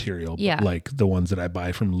spandex material. Yeah. But like the ones that I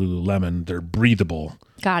buy from Lululemon, they're breathable.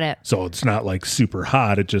 Got it. So it's not like super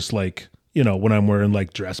hot. It's just like, when I'm wearing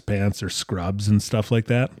like dress pants or scrubs and stuff like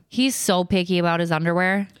that. He's so picky about his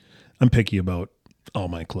underwear. I'm picky about all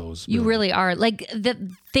my clothes. You really are. Like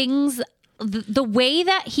the things, the way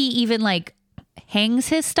that he even like hangs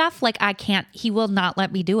his stuff, like he will not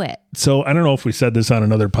let me do it. So I don't know if we said this on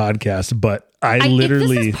another podcast, but I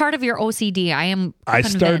literally, if this is part of your OCD, I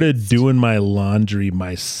started doing my laundry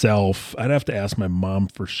myself. I'd have to ask my mom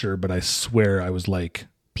for sure, but I swear I was like,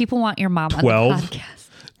 people want your mom 12, on the podcast.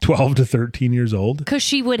 12 to 13 years old. Because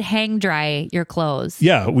she would hang dry your clothes.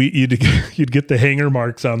 Yeah, you'd get the hanger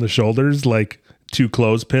marks on the shoulders, like 2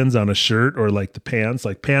 clothespins on a shirt, or like the pants.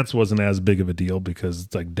 Like pants wasn't as big of a deal because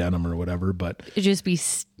it's like denim or whatever, but it'd just be,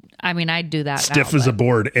 I'd do that. Stiff as a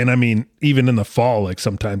board. And I mean, even in the fall, like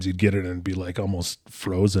sometimes you'd get it and it'd be like almost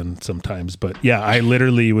frozen sometimes. But yeah, I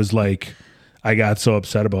literally was like, I got so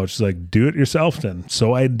upset about it. She's like, do it yourself then.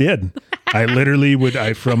 So I did. I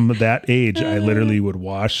literally from that age, I literally would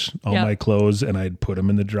wash all my clothes and I'd put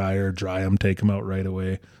them in the dryer, dry them, take them out right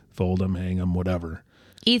away, fold them, hang them, whatever.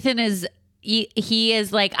 Ethan is, he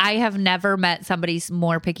is like, I have never met somebody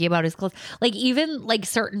more picky about his clothes. Like even like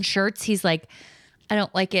certain shirts, he's like, I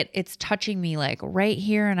don't like it. It's touching me like right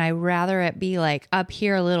here, and I rather it be like up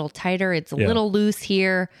here a little tighter. It's a little loose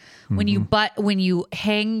here. When you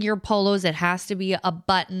hang your polos, it has to be a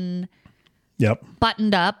button. Yep.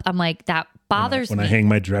 Buttoned up. I'm like, that bothers me. When I hang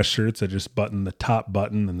my dress shirts, I just button the top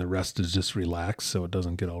button and the rest is just relaxed so it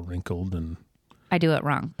doesn't get all wrinkled. And I do it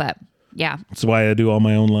wrong, but yeah. That's why I do all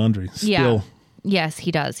my own laundry. Still. Yeah. Yes,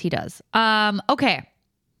 he does. He does. Okay.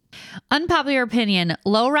 Unpopular opinion.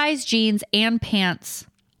 Low-rise jeans and pants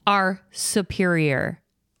are superior.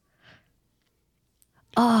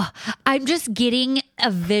 Oh, I'm just getting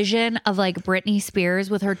a vision of like Britney Spears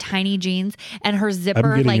with her tiny jeans and her zipper.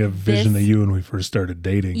 I'm getting like a vision of you when we first started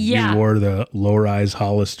dating. Yeah. You wore the low-rise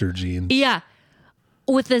Hollister jeans. Yeah.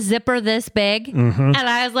 With the zipper this big. And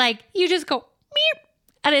I was like, you just go, meep.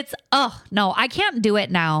 And it's, oh, no, I can't do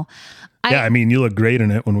it now. I mean, you look great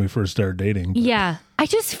in it when we first started dating. But. Yeah. I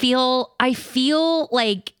feel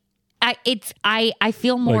like I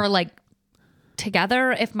feel more like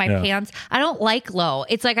together if my pants, I don't like low.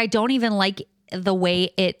 It's like I don't even like the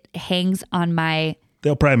way it hangs on my.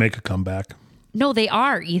 They'll probably make a comeback. No, they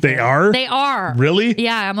are, Ethan. They are? They are. Really?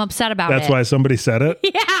 Yeah, I'm upset about That's it. why somebody said it?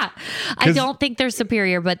 Yeah. I don't think they're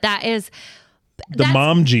superior, but that's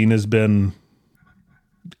mom jean has been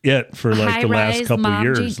it for like the last couple of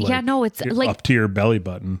years. Like, yeah, no, it's like up to your belly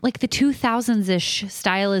button. Like the 2000s-ish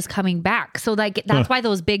style is coming back. So like that's why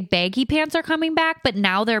those big baggy pants are coming back, but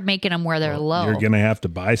now they're making them where they're low. You're going to have to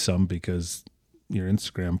buy some because your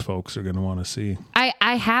Instagram folks are going to want to see.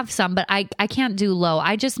 I have some, but I can't do low.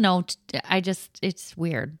 I just know it's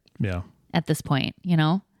weird. Yeah. At this point, you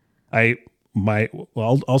know?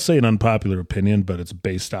 I'll say an unpopular opinion, but it's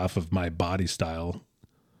based off of my body style.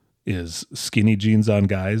 Is skinny jeans on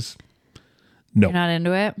guys? No. You're not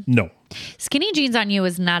into it? No. Skinny jeans on you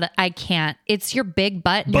is not, I can't. It's your big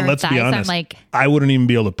butt and but your let's thighs. Be honest, I'm like, I wouldn't even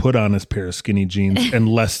be able to put on a pair of skinny jeans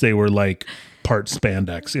unless they were like part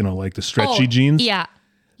spandex, like the stretchy jeans. Yeah.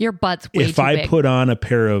 Your butt's way if too I big. put on a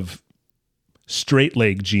pair of straight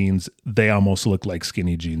leg jeans, they almost look like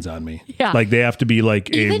skinny jeans on me. Yeah. Like they have to be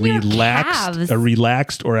like even a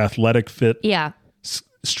relaxed or athletic fit. Yeah.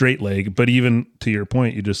 Straight leg, but even to your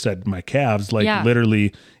point, you just said my calves, like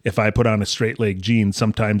literally if I put on a straight leg jean,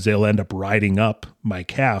 sometimes they'll end up riding up my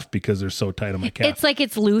calf because they're so tight on my calf. It's like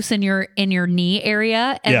it's loose in your knee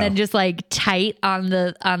area and then just like tight on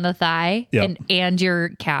the thigh and your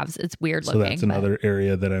calves. It's weird looking. So that's another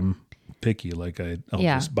area that I'm picky. Like I'll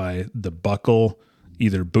just buy the buckle,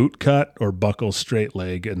 either boot cut or buckle straight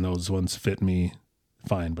leg, and those ones fit me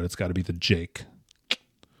fine, but it's got to be the Jake.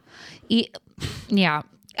 Yeah.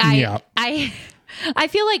 I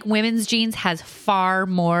feel like women's jeans has far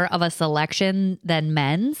more of a selection than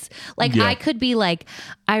men's. Like I could be like,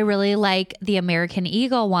 I really like the American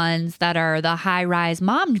Eagle ones that are the high rise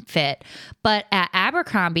mom fit, but at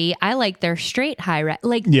Abercrombie, I like their straight high rise.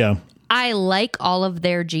 Like, I like all of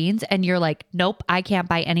their jeans, and you're like, nope, I can't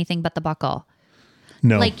buy anything but the buckle.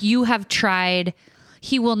 No, like you have tried.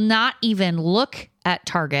 He will not even look at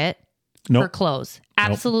Target for clothes.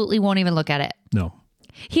 Absolutely won't even look at it. No.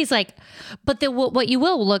 He's like, but what you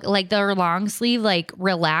will look like their long sleeve, like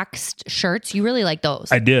relaxed shirts. You really like those.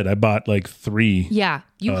 I did. I bought like 3. Yeah.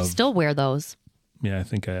 You still wear those. Yeah. I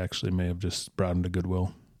think I actually may have just brought them to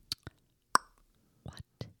Goodwill. What?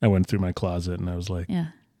 I went through my closet and I was like,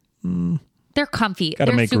 they're comfy.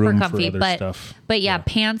 Gotta They're make super room comfy, for other stuff. But yeah,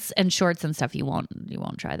 pants and shorts and stuff you won't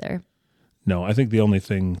try there. No, I think the only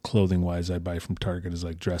thing clothing wise I buy from Target is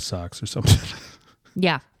like dress socks or something.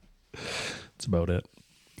 Yeah. That's about it.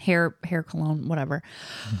 Hair cologne, whatever.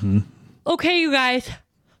 Mm-hmm. Okay, you guys.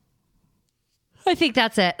 I think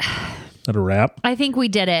that's it. Is that a wrap? I think we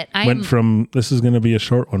did it. Went from, this is going to be a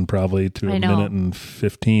short one probably, to a minute and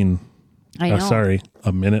 15. I know. Sorry,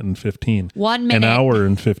 a minute and 15. 1 minute. An hour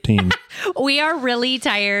and 15. We are really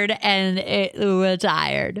tired and we're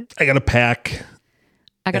tired. I got to pack.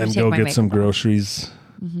 I got to go get some groceries.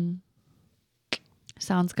 Mm-hmm.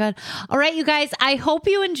 Sounds good. All right, you guys, I hope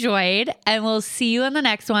you enjoyed, and we'll see you in the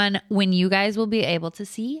next one when you guys will be able to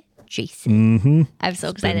see Jason. Mm-hmm. I'm so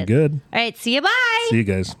excited. Good. All right, see you. Bye. See you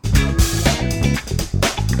guys.